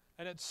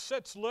 And it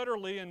sits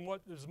literally in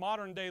what is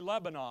modern-day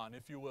Lebanon,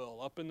 if you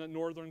will, up in the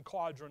northern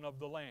quadrant of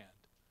the land.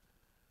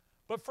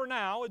 But for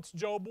now, it's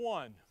Job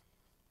 1.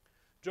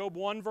 Job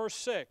 1, verse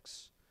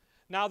 6.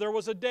 Now there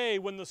was a day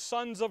when the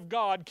sons of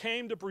God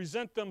came to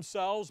present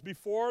themselves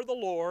before the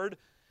Lord,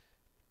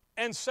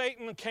 and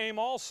Satan came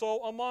also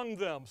among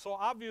them. So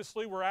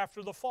obviously we're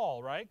after the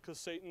fall, right? Because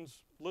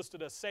Satan's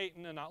listed as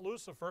Satan and not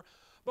Lucifer.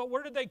 But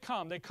where did they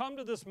come? They come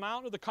to this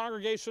mount of the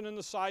congregation in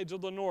the sides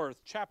of the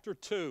north. Chapter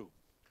 2,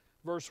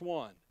 verse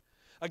 1.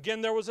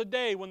 Again, there was a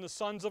day when the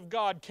sons of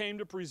God came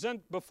to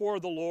present before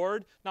the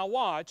Lord. Now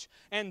watch.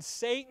 And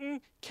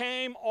Satan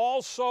came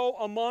also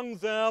among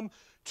them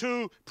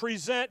to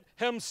present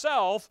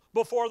himself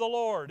before the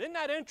Lord. Isn't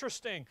that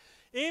interesting?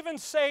 Even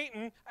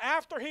Satan,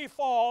 after he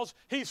falls,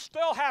 he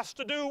still has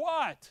to do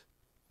what?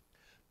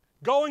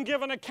 Go and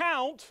give an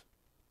account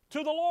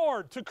to the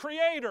Lord, to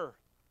Creator,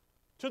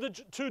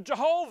 to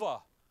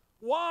Jehovah.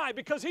 Why?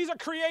 Because he's a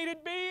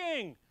created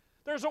being.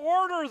 There's an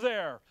order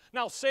there.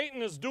 Now,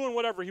 Satan is doing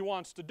whatever he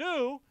wants to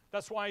do.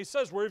 That's why he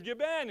says, where have you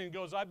been? And he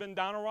goes, I've been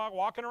down a rock,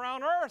 walking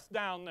around earth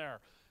down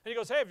there. And he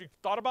goes, hey, have you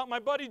thought about my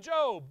buddy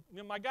Job?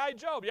 My guy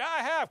Job? Yeah,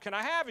 I have. Can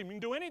I have him? You can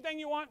do anything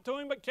you want to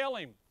him but kill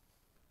him.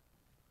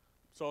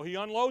 So he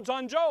unloads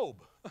on Job.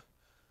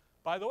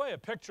 By the way, a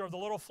picture of the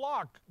little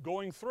flock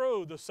going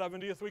through the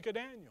 70th week of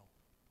Daniel.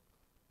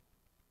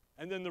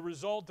 And then the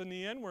result in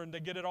the end, where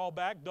they get it all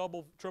back,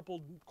 double,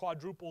 tripled,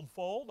 quadrupled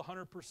fold,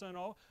 100%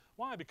 off.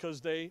 Why?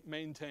 Because they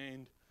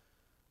maintained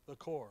the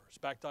course.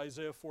 Back to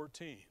Isaiah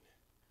 14.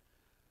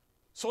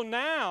 So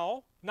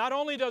now, not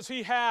only does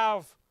he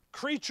have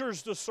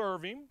creatures to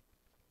serve him,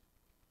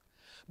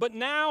 but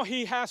now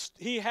he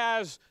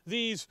has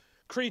these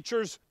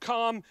creatures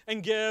come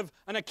and give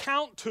an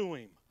account to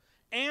him,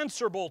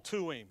 answerable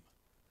to him.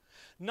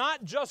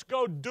 Not just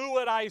go do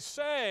what I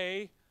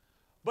say,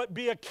 but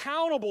be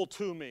accountable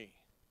to me.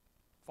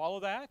 Follow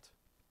that?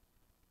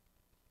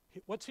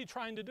 What's he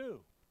trying to do?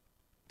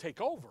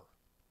 Take over.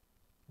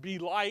 Be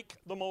like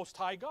the Most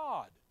High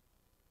God.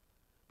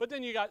 But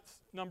then you got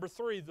number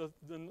 3,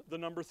 the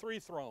number 3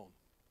 throne.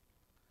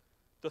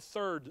 The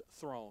third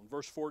throne,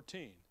 verse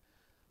 14.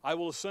 I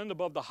will ascend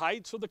above the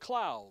heights of the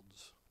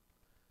clouds.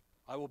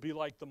 I will be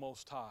like the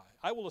Most High.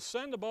 I will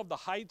ascend above the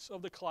heights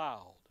of the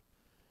cloud.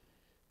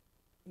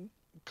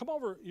 Come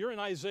over, you're in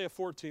Isaiah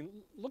 14.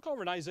 Look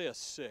over in Isaiah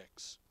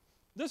 6.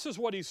 This is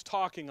what he's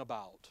talking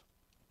about.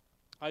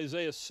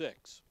 Isaiah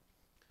 6.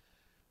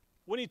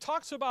 When he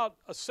talks about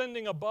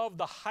ascending above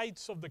the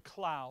heights of the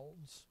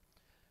clouds,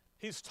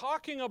 he's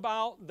talking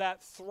about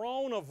that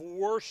throne of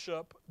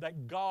worship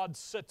that God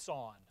sits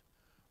on.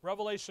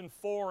 Revelation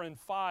 4 and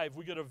 5,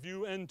 we get a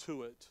view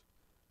into it.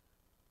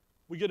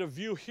 We get a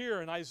view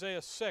here in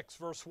Isaiah 6,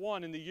 verse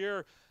 1. In the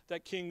year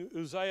that King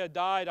Uzziah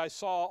died, I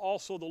saw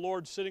also the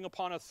Lord sitting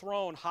upon a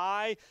throne,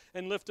 high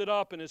and lifted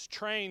up, and his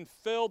train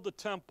filled the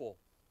temple.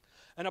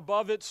 And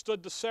above it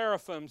stood the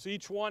seraphims.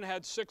 Each one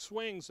had 6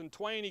 wings, and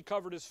twain he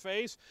covered his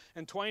face,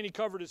 and twain he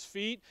covered his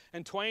feet,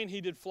 and twain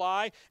he did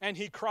fly. And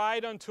he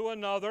cried unto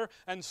another,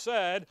 and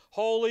said,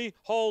 Holy,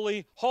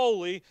 holy,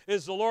 holy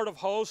is the Lord of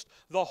hosts.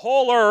 The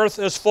whole earth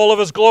is full of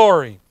his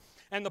glory.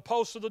 And the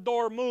posts of the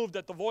door moved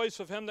at the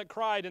voice of him that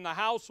cried, and the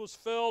house was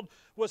filled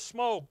with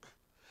smoke.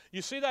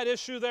 You see that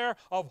issue there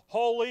of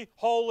holy,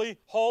 holy,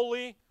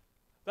 holy?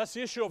 That's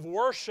the issue of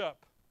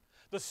worship.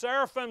 The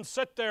seraphim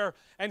sit there,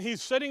 and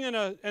he's sitting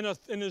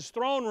in his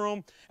throne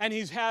room, and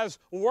he has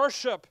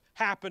worship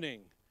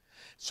happening.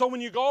 So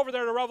when you go over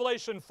there to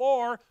Revelation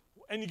 4,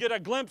 and you get a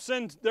glimpse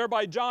in there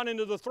by John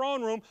into the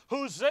throne room,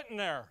 who's sitting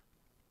there?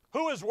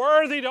 Who is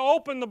worthy to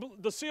open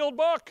the sealed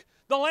book?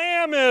 The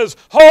Lamb is.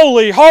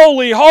 Holy,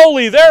 holy,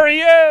 holy. There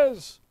he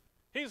is.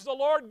 He's the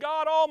Lord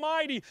God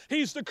Almighty.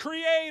 He's the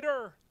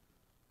Creator.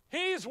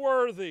 He's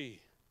worthy.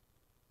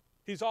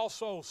 He's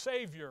also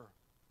Savior,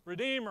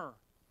 Redeemer,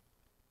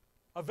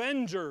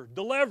 Avenger,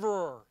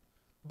 Deliverer,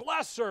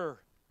 Blesser,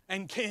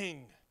 and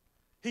King.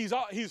 He's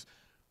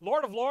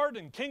Lord of Lords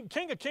and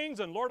King of Kings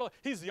and Lord of Lords.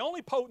 He's the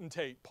only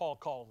potentate, Paul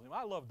calls him.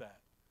 I love that.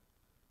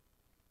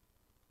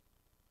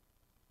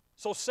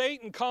 So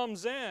Satan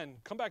comes in.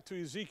 Come back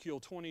to Ezekiel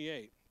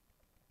 28.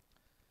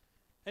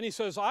 And he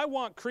says, I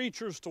want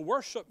creatures to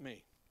worship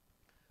me.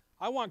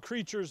 I want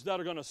creatures that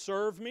are going to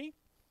serve me.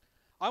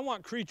 I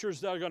want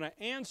creatures that are going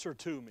to answer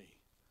to me.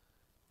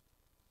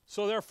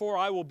 So therefore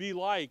I will be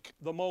like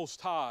the Most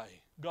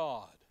High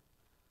God.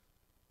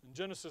 And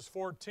Genesis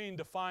 14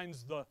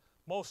 defines the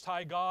Most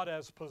High God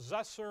as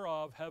possessor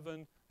of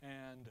heaven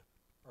and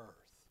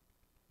earth.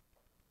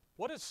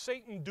 What is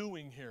Satan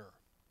doing here?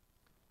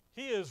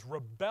 He is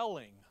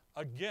rebelling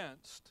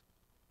against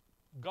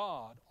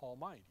God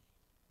Almighty.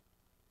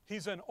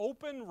 He's in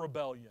open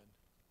rebellion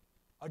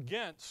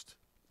against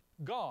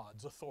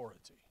God's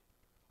authority,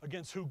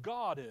 against who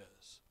God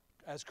is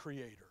as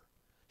Creator.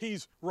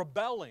 He's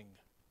rebelling.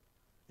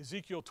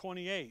 Ezekiel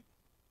 28,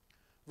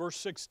 verse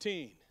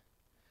 16.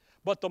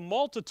 But the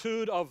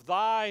multitude of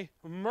thy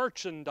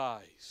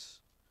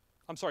merchandise.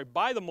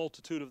 By the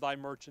multitude of thy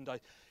merchandise.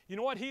 You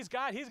know what he's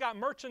got? He's got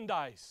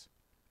merchandise.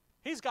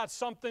 He's got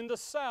something to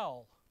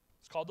sell.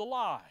 It's called the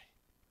lie.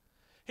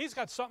 He's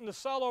got something to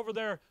sell over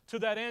there to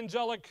that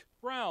angelic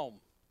realm.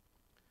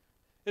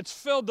 It's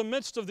filled the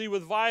midst of thee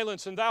with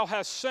violence, and thou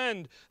hast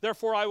sinned.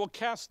 Therefore I will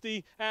cast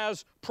thee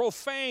as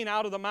profane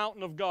out of the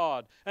mountain of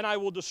God, and I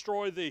will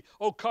destroy thee,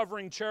 O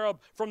covering cherub,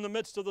 from the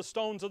midst of the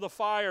stones of the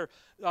fire.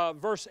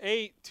 Verse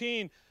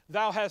 18,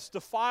 thou hast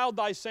defiled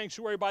thy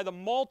sanctuary by the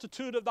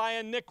multitude of thy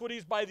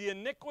iniquities, by the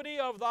iniquity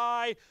of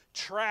thy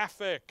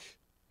traffic.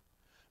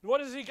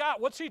 What has he got?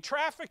 What's he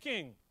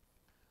trafficking?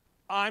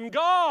 I'm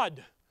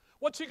God.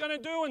 What's he going to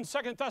do in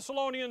 2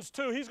 Thessalonians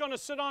 2? He's going to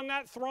sit on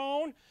that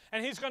throne,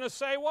 and he's going to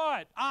say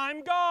what?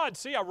 I'm God.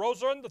 See, I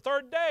rose on the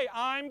third day.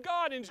 I'm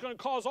God. And he's going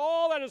to cause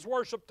all that is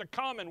worship to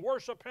come and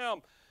worship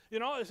him. You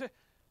know,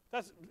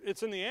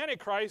 it's in the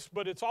Antichrist,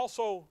 but it's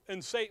also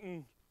in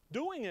Satan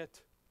doing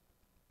it.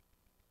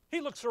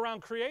 He looks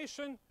around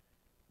creation.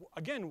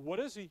 Again, what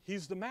is he?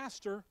 He's the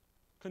master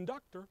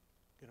conductor.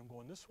 Get him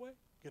going this way.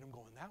 Get him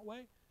going that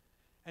way.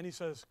 And he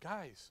says,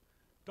 guys,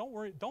 don't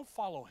worry, don't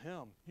follow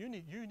him. You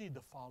need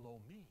to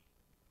follow me.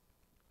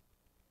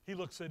 He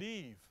looks at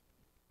Eve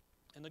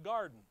in the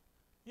garden.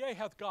 Yea,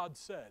 hath God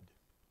said.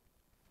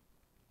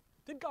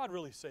 Did God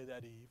really say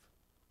that, Eve?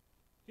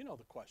 You know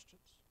the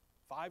questions.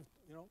 5,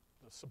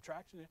 the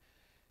subtraction.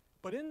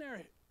 But in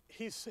there,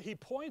 he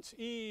points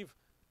Eve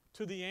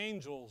to the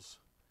angels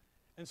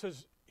and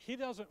says,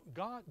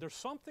 there's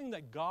something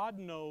that God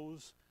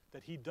knows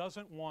that he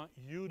doesn't want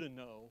you to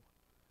know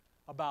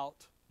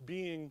about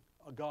being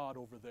a God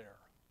over there.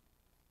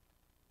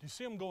 Do you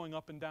see him going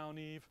up and down,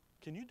 Eve?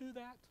 Can you do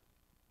that?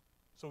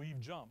 So Eve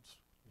jumps.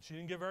 She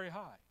didn't get very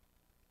high.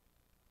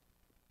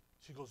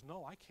 She goes,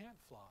 no, I can't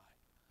fly.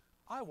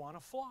 I want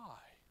to fly.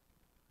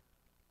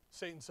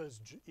 Satan says,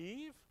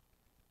 Eve,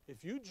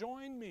 if you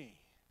join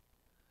me,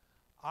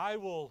 I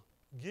will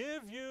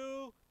give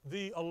you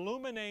the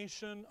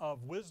illumination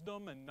of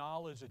wisdom and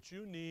knowledge that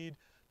you need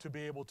to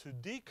be able to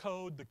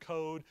decode the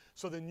code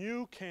so then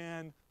you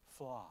can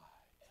fly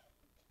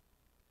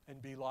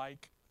and be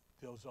like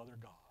those other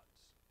gods.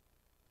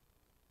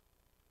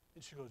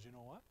 And she goes, you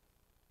know what?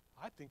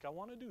 I think I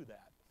want to do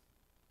that.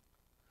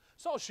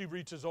 So she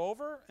reaches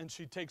over and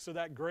she takes of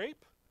that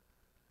grape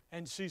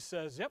and she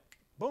says, yep,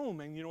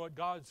 boom. And you know what?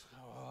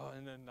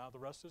 And then now the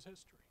rest is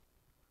history.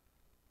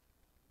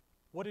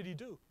 What did he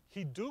do?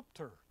 He duped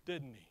her,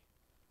 didn't he?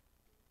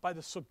 By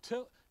the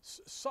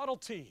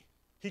subtlety.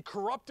 He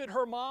corrupted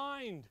her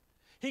mind.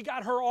 He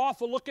got her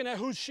off of looking at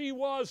who she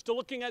was to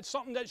looking at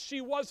something that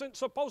she wasn't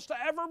supposed to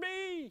ever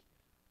be.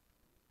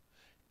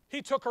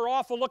 He took her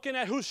off of looking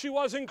at who she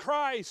was in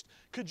Christ.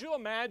 Could you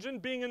imagine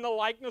being in the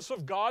likeness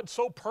of God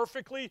so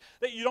perfectly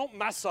that you don't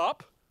mess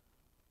up?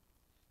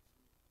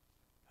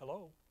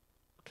 Hello?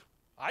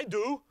 I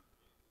do.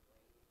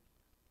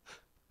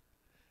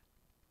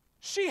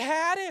 She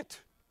had it.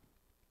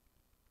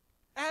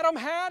 Adam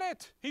had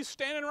it. He's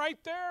standing right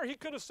there. He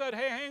could have said,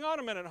 hey, hang on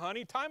a minute,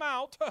 honey. Time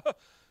out.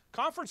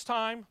 Conference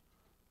time.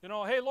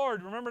 Hey,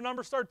 Lord, remember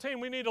Numbers 13?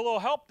 We need a little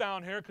help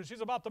down here because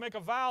she's about to make a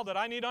vow that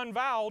I need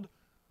unvowed.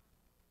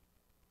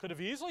 Could have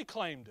easily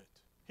claimed it.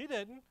 He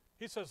didn't.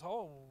 He says,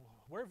 oh,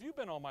 where have you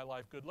been all my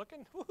life? Good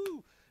looking?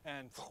 Woo-hoo.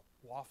 And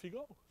off he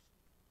goes.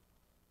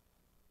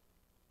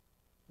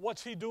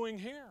 What's he doing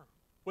here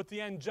with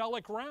the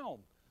angelic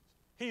realm?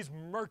 He's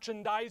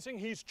merchandising.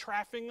 He's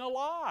trafficking a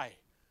lie.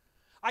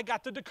 I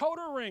got the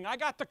decoder ring. I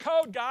got the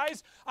code,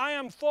 guys. I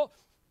am full.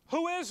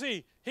 Who is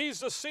he? He's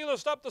the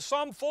sealest up the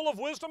sum, full of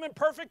wisdom and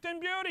perfect in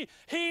beauty.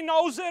 He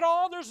knows it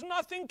all. There's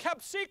nothing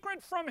kept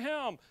secret from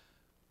him.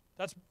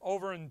 That's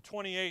over in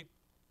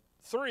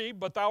 28:3.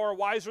 But thou art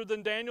wiser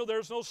than Daniel.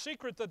 There's no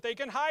secret that they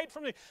can hide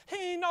from thee.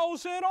 He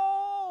knows it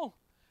all.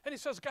 And he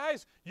says,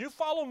 guys, you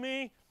follow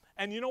me,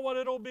 and you know what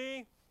it'll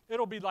be?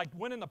 It'll be like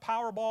winning the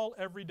Powerball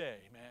every day,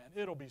 man.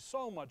 It'll be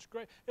so much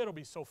great. It'll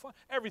be so fun.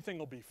 Everything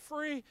will be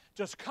free.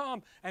 Just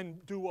come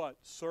and do what?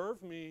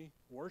 Serve me,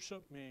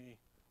 worship me,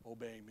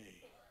 obey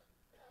me.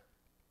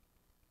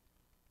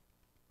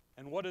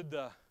 And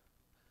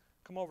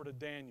come over to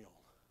Daniel.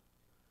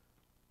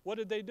 What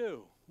did they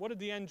do? What did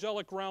the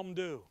angelic realm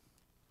do?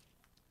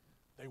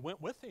 They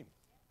went with him.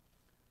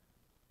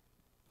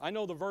 I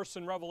know the verse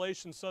in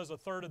Revelation says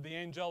 1/3 of the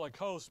angelic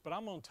host, but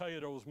I'm going to tell you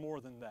there was more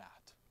than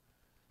that.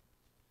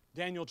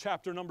 Daniel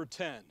chapter number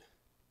 10.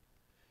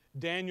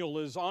 Gabriel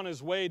is on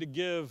his way to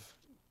give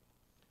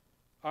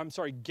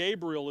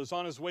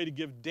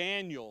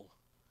Daniel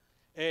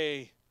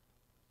an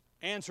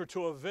answer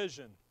to a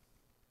vision.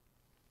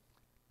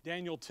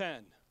 Daniel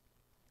 10,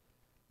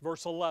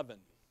 verse 11.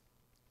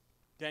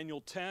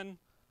 Daniel 10,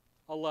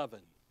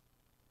 11.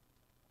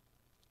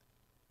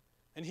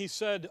 And he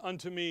said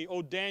unto me,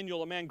 O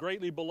Daniel, a man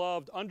greatly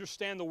beloved,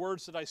 understand the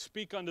words that I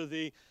speak unto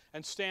thee,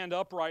 and stand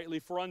uprightly,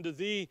 for unto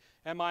thee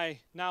am I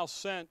now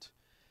sent.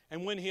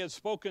 And when he had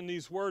spoken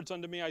these words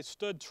unto me, I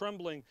stood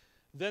trembling.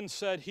 Then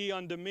said he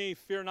unto me,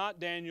 Fear not,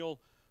 Daniel,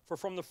 for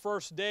from the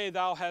first day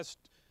thou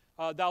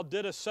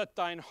didst set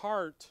thine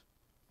heart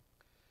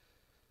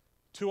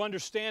to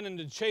understand and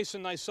to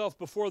chasten thyself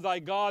before thy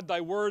God.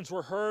 Thy words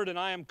were heard, and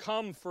I am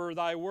come for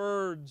thy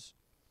words.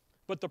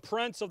 but the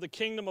prince of the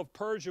kingdom of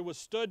Persia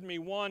withstood me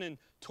 21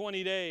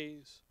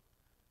 days.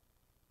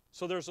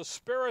 So there's a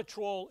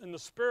spiritual, in the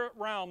spirit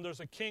realm,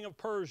 there's a king of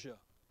Persia.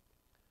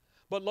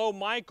 But lo,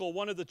 Michael,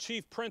 one of the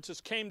chief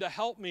princes, came to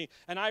help me,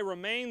 and I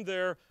remained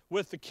there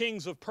with the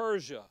kings of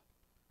Persia.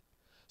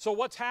 So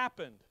what's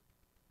happened?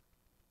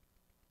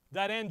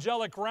 That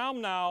angelic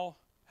realm now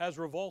has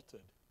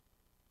revolted.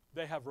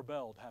 They have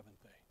rebelled, haven't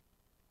they?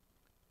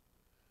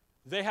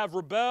 They have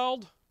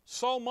rebelled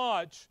so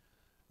much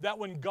that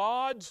when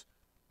God's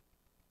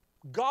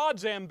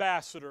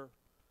ambassador,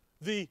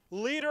 the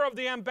leader of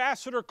the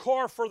ambassador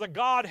corps for the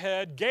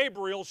Godhead,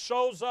 Gabriel,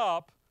 shows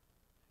up,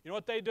 you know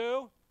what they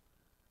do?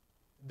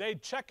 They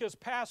check his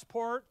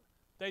passport.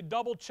 They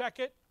double check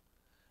it.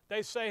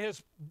 They say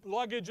his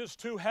luggage is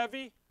too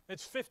heavy.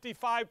 It's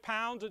 55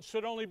 pounds. It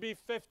should only be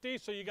 50,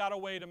 so you got to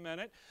wait a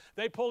minute.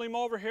 They pull him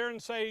over here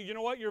and say, you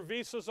know what, your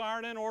visas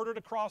aren't in order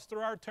to cross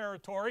through our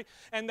territory.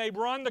 And they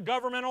run the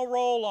governmental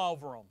roll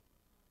over him.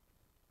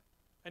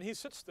 And he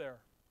sits there.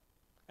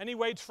 And he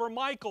waits for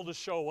Michael to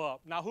show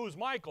up. Now, who's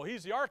Michael?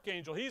 He's the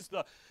archangel. He's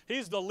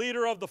the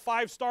leader of the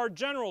 5-star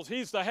generals.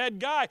 He's the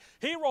head guy.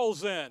 He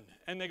rolls in.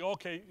 And they go,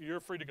 okay, you're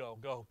free to go.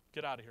 Go.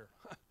 Get out of here.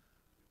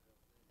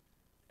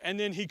 And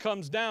then he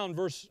comes down,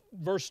 verse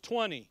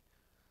 20.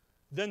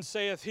 Then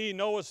saith he,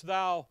 knowest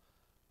thou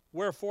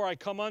wherefore I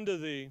come unto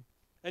thee?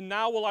 And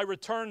now will I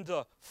return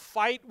to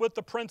fight with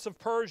the prince of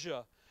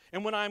Persia.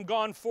 And when I am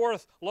gone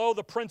forth, lo,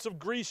 the prince of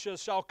Grecia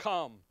shall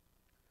come.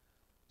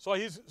 So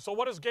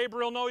what does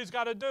Gabriel know he's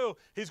got to do?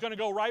 He's going to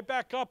go right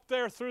back up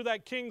there through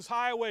that King's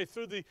Highway,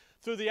 through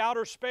the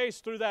outer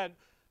space, through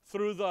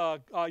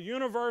the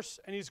universe,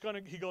 and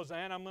he goes,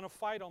 and I'm going to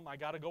fight them. I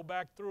got to go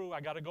back through. I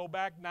got to go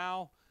back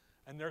now,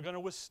 and they're going to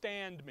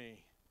withstand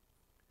me.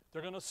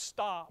 They're going to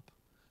stop.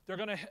 They're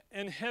going to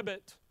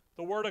inhibit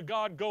the Word of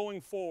God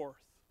going forth.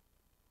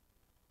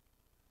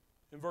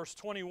 In verse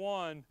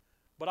 21,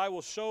 but I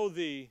will show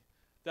thee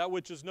that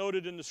which is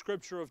noted in the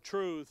Scripture of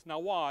truth. Now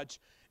watch.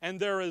 And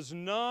there is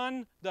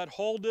none that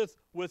holdeth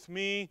with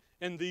me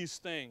in these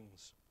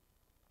things,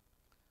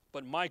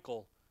 but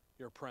Michael,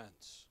 your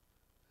prince.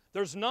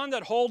 There's none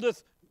that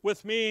holdeth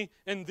with me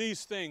in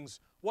these things.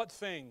 What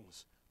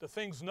things? The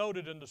things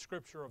noted in the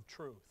Scripture of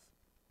truth.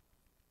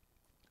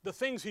 The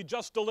things he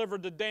just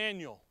delivered to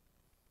Daniel.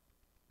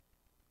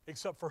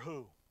 Except for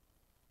who?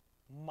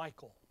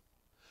 Michael.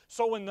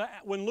 So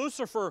when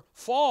Lucifer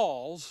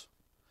falls,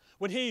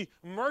 when he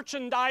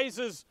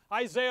merchandises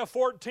Isaiah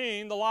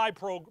 14, the lie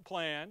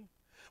plan,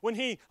 when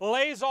he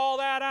lays all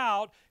that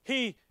out,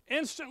 he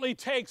instantly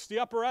takes the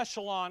upper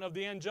echelon of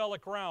the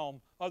angelic realm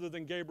other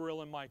than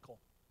Gabriel and Michael.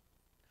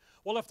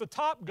 Well, if the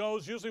top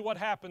goes, usually what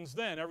happens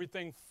then?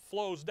 Everything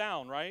flows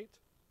down, right?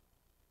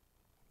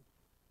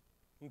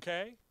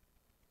 Okay?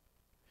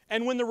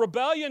 And when the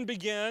rebellion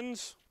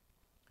begins,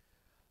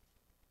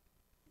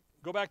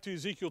 go back to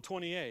Ezekiel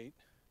 28,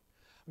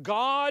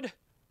 God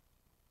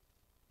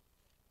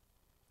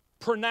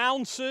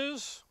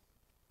pronounces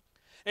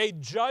a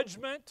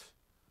judgment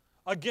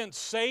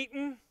against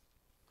Satan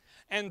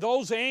and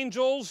those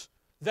angels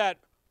that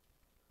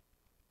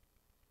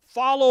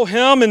follow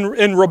him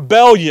in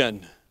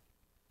rebellion.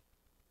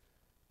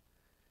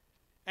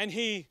 And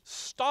he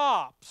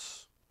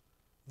stops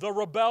the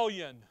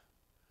rebellion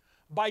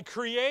by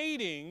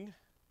creating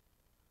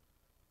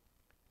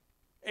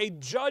a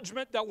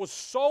judgment that was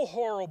so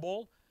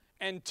horrible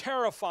and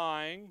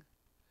terrifying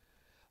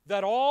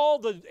that all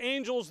the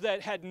angels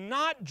that had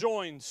not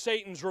joined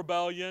Satan's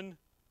rebellion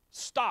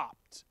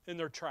stopped in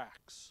their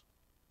tracks.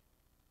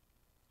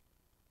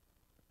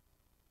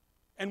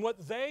 And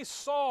what they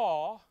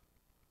saw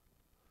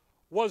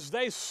was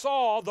they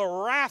saw the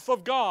wrath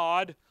of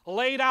God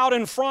laid out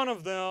in front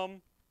of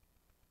them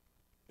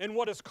in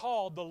what is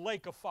called the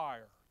lake of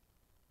fire.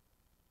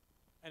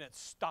 And it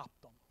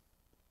stopped them.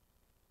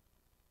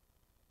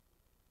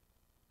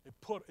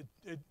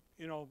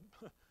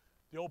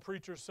 The old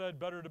preacher said,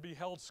 better to be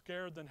hell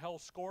scared than hell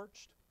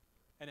scorched,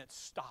 and it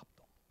stopped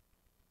them.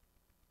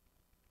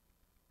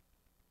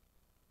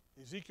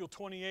 Ezekiel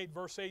 28,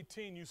 verse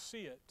 18, you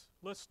see it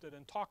listed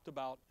and talked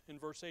about in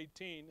verse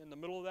 18, in the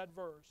middle of that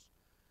verse.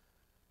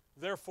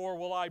 Therefore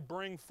will I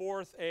bring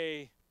forth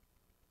a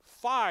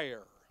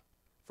fire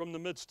from the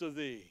midst of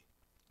thee.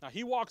 Now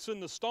he walks in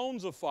the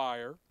stones of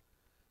fire,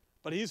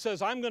 but he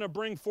says, I'm going to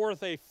bring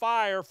forth a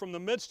fire from the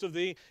midst of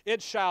thee.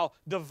 It shall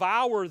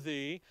devour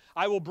thee.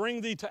 I will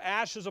bring thee to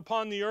ashes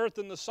upon the earth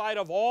in the sight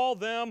of all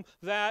them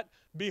that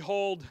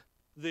behold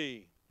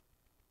thee.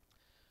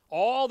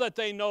 All that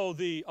they know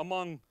thee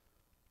among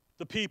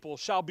the people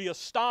shall be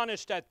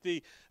astonished at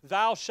thee.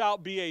 Thou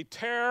shalt be a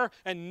terror,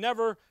 and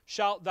never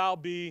shalt thou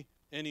be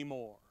any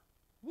more.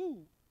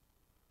 Woo.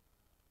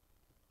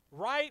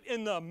 Right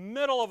in the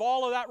middle of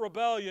all of that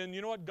rebellion,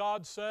 you know what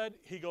God said?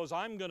 He goes,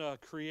 I'm going to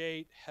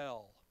create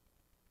hell.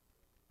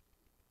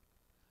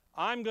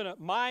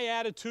 My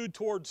attitude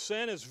towards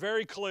sin is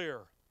very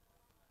clear.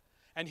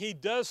 And he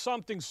does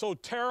something so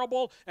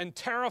terrible and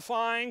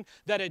terrifying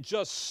that it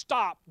just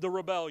stopped the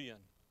rebellion.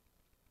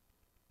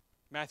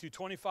 Matthew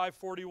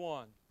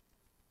 25:41.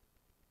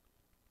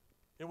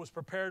 It was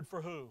prepared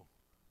for who?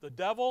 The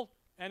devil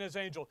and his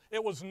angel.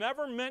 It was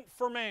never meant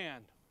for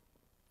man.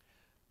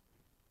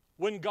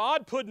 When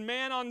God put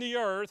man on the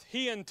earth,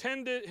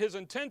 his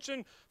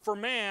intention for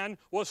man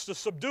was to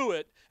subdue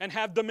it and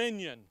have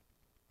dominion,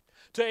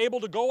 to able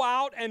to go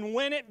out and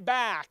win it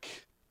back,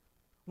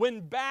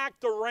 win back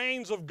the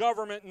reins of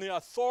government and the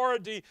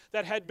authority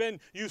that had been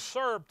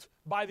usurped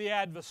by the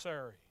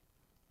adversary.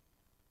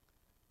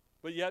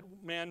 But yet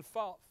man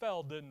fell,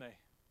 didn't they?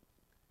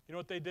 You know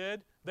what they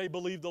did? They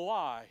believed the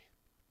lie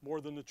more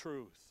than the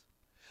truth.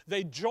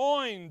 They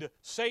joined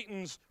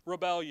Satan's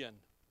rebellion.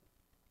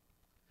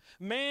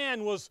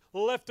 Man was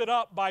lifted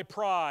up by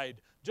pride,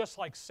 just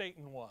like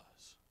Satan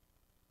was.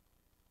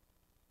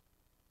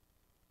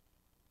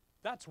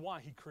 That's why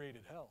he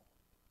created hell.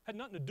 It had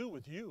nothing to do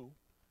with you.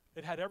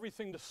 It had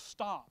everything to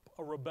stop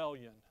a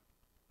rebellion,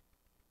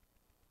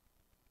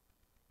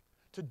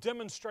 to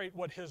demonstrate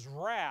what his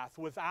wrath,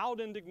 without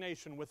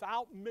indignation,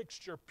 without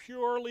mixture,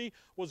 purely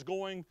was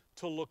going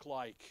to look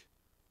like.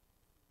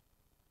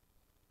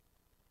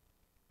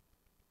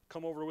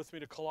 Come over with me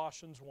to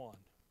Colossians 1.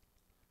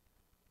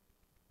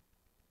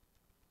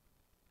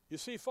 You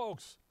see,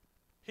 folks,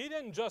 he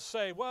didn't just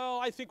say, well,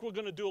 I think we're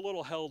going to do a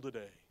little hell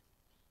today.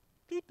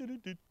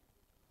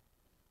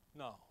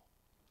 No.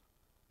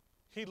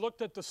 He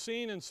looked at the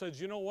scene and said,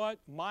 you know what?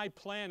 My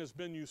plan has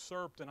been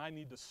usurped and I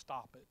need to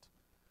stop it.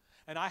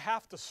 And I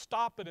have to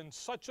stop it in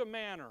such a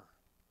manner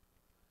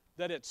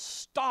that it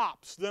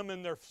stops them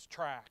in their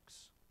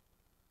tracks.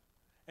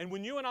 And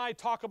when you and I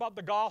talk about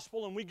the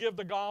gospel and we give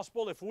the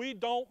gospel, if we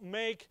don't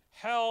make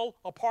hell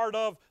a part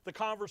of the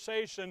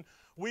conversation,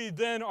 we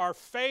then are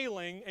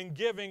failing in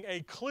giving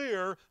a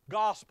clear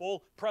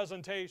gospel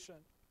presentation.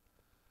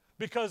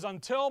 Because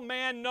until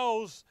man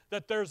knows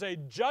that there's a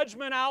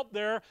judgment out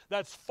there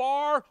that's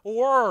far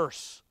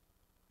worse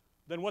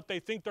than what they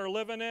think they're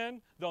living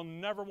in, they'll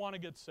never want to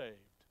get saved.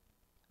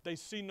 They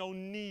see no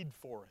need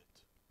for it.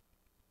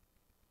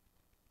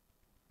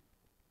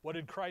 What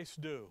did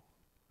Christ do?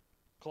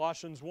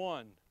 Colossians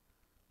 1,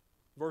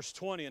 verse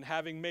 20, and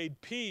having made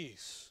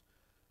peace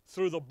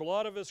through the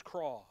blood of his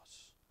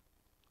cross,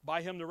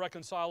 by him to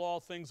reconcile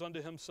all things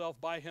unto himself,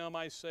 by him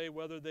I say,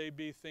 whether they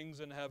be things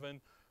in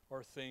heaven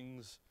or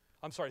things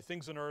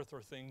in earth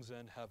or things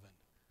in heaven.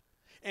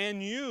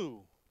 And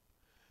you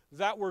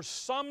that were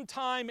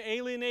sometime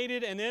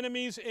alienated and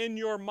enemies in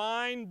your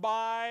mind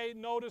by,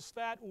 notice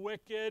that,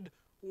 wicked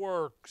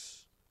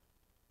works,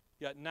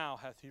 yet now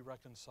hath he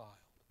reconciled.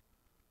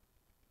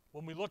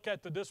 When we look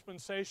at the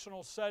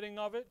dispensational setting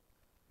of it,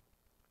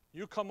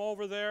 you come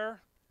over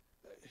there,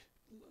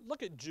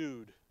 look at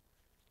Jude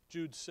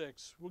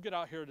 6. We'll get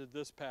out here to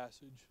this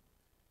passage.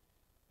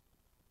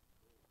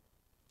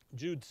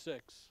 Jude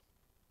 6.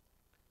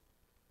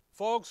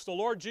 Folks, the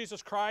Lord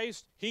Jesus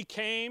Christ, he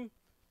came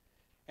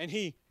and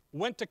he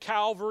went to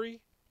Calvary.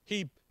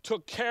 He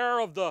took care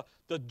of the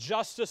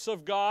justice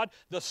of God,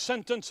 the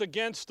sentence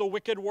against the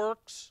wicked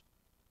works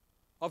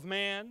of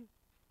man.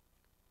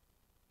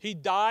 He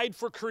died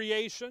for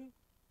creation,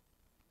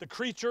 the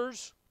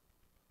creatures.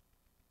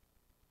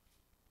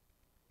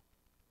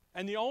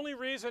 And the only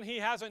reason he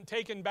hasn't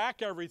taken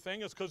back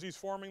everything is because he's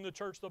forming the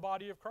church, the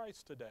body of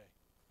Christ today.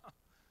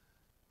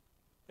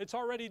 It's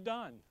already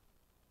done.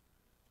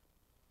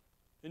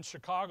 In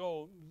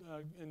Chicago,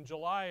 in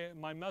July,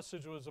 my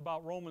message was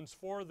about Romans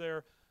 4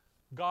 there.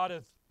 God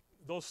hath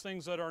those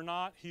things that are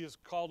not, he has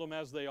called them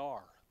as they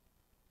are.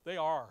 They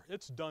are.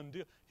 It's done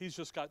deal. He's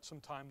just got some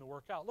time to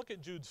work out. Look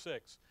at Jude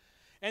 6.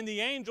 And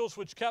the angels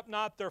which kept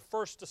not their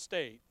first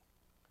estate,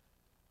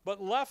 but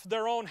left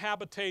their own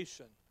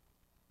habitation.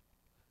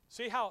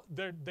 See how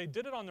they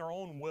did it on their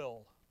own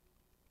will.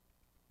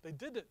 They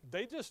did it.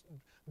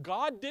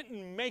 God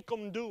didn't make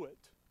them do it.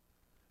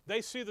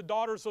 They see the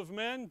daughters of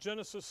men,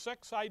 Genesis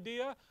 6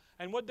 idea,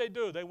 and what they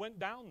do? They went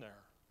down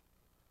there.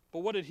 But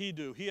what did he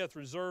do? He hath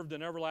reserved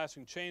in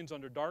everlasting chains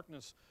under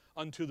darkness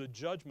unto the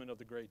judgment of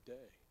the great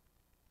day.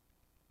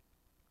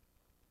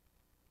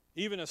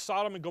 Even as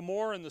Sodom and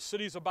Gomorrah and the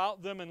cities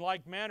about them in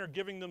like manner,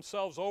 giving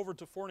themselves over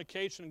to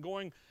fornication and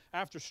going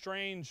after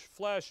strange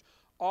flesh,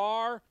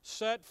 are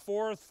set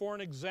forth for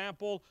an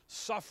example,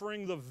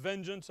 suffering the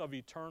vengeance of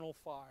eternal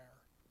fire.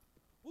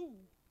 Woo.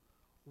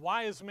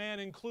 Why is man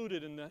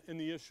included in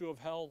the issue of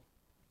hell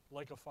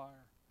like a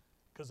fire?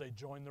 Because they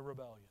joined the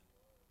rebellion.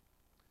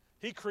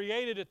 He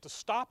created it to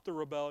stop the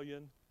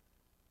rebellion.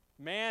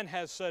 Man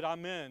has said,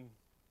 I'm in.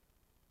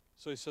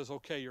 So he says,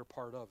 okay, you're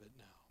part of it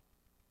now.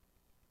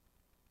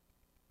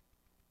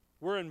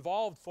 We're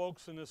involved,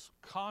 folks, in this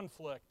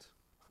conflict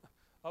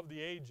of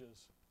the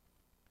ages.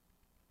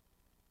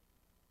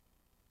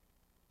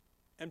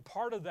 And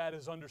part of that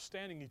is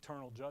understanding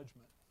eternal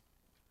judgment.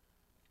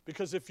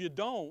 Because if you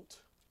don't,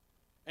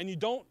 and you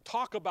don't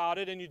talk about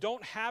it, and you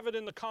don't have it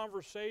in the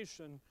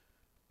conversation,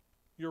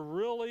 you're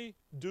really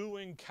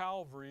doing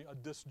Calvary a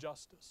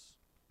disjustice.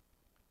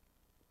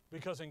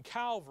 Because in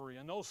Calvary,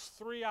 in those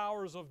 3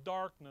 hours of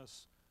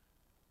darkness,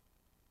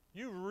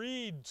 you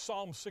read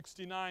Psalm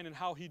 69 and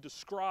how he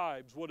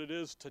describes what it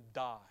is to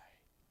die.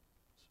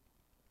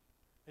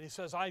 And he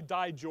says, I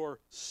died your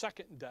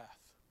second death.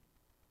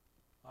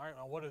 All right,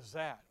 now what is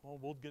that? Well,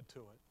 we'll get to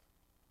it.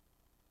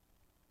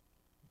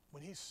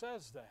 When he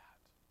says that,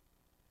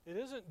 it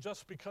isn't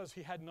just because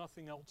he had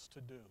nothing else to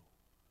do.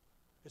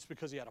 It's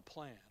because he had a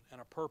plan and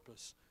a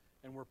purpose,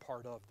 and we're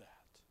part of that.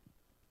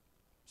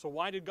 So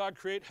why did God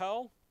create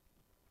hell?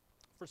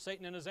 For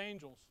Satan and his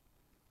angels.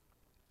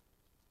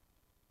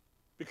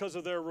 Because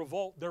of their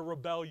revolt, their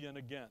rebellion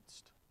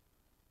against.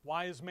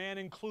 Why is man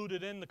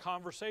included in the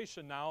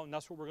conversation now? And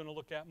that's what we're going to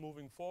look at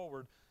moving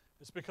forward.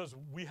 It's because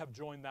we have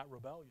joined that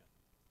rebellion.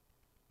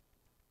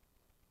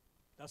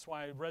 That's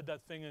why I read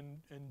that thing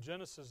in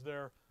Genesis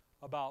there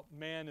about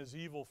man is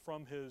evil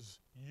from his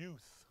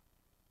youth.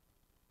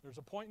 There's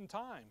a point in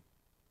time,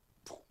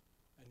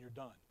 and you're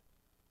done.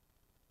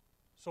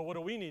 So what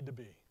do we need to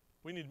be?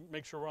 We need to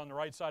make sure we're on the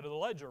right side of the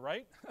ledger,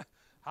 right?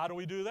 How do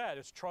we do that?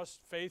 It's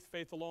trust,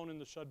 faith alone in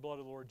the shed blood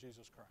of the Lord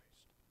Jesus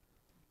Christ.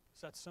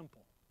 It's that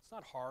simple. It's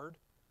not hard.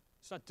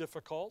 It's not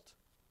difficult.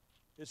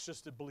 It's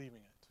just believing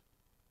it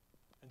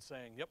and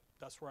saying, yep,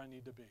 that's where I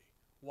need to be.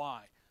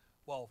 Why?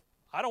 Well,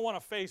 I don't want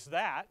to face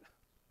that.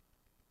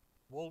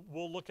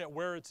 We'll look at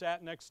where it's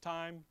at next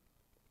time.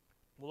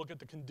 We'll look at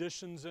the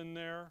conditions in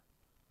there,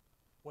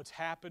 what's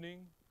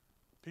happening.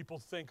 People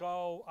think,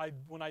 oh,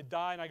 when I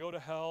die and I go to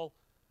hell,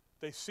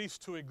 they cease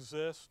to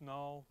exist.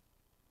 No,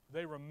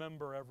 they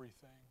remember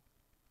everything.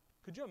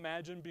 Could you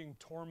imagine being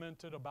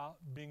tormented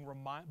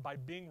by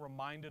being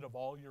reminded of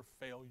all your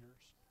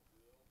failures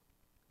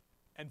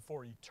and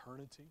for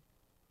eternity?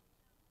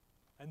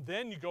 And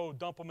then you go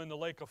dump them in the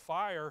lake of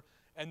fire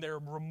and they're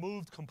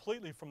removed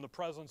completely from the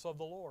presence of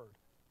the Lord.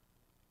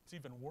 It's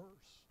even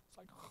worse. It's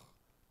like, ugh.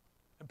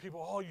 And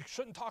people, oh, you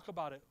shouldn't talk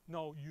about it.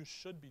 No, you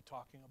should be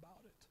talking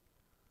about it.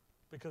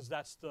 Because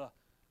that's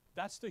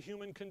the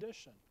human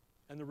condition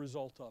and the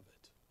result of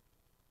it.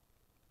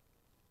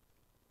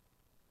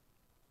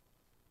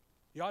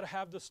 You ought to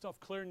have this stuff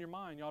clear in your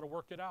mind. You ought to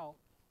work it out.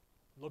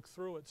 Look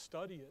through it.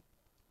 Study it.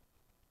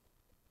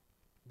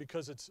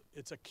 Because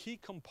it's a key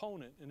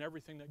component in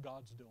everything that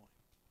God's doing.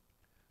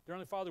 Dear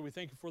Heavenly Father, we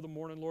thank you for the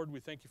morning, Lord.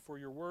 We thank you for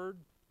your word.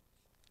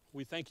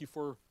 We thank you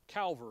for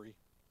Calvary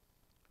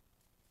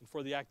and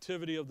for the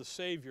activity of the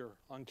Savior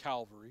on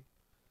Calvary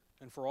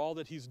and for all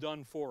that he's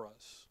done for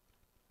us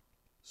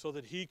so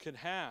that he could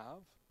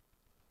have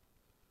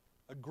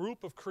a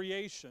group of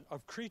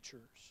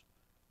creatures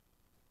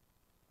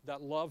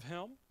that love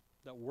him,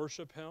 that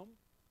worship him,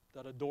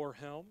 that adore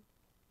him,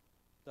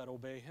 that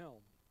obey him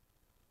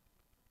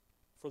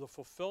for the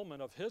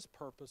fulfillment of his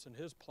purpose and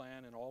his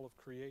plan in all of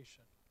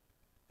creation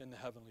in the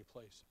heavenly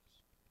places.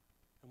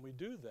 And we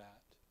do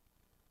that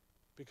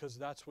because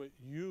that's what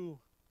you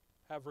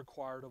have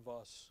required of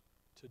us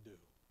to do.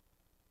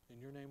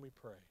 In your name we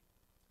pray.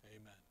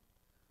 Amen.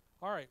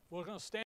 All right, we're going to stand.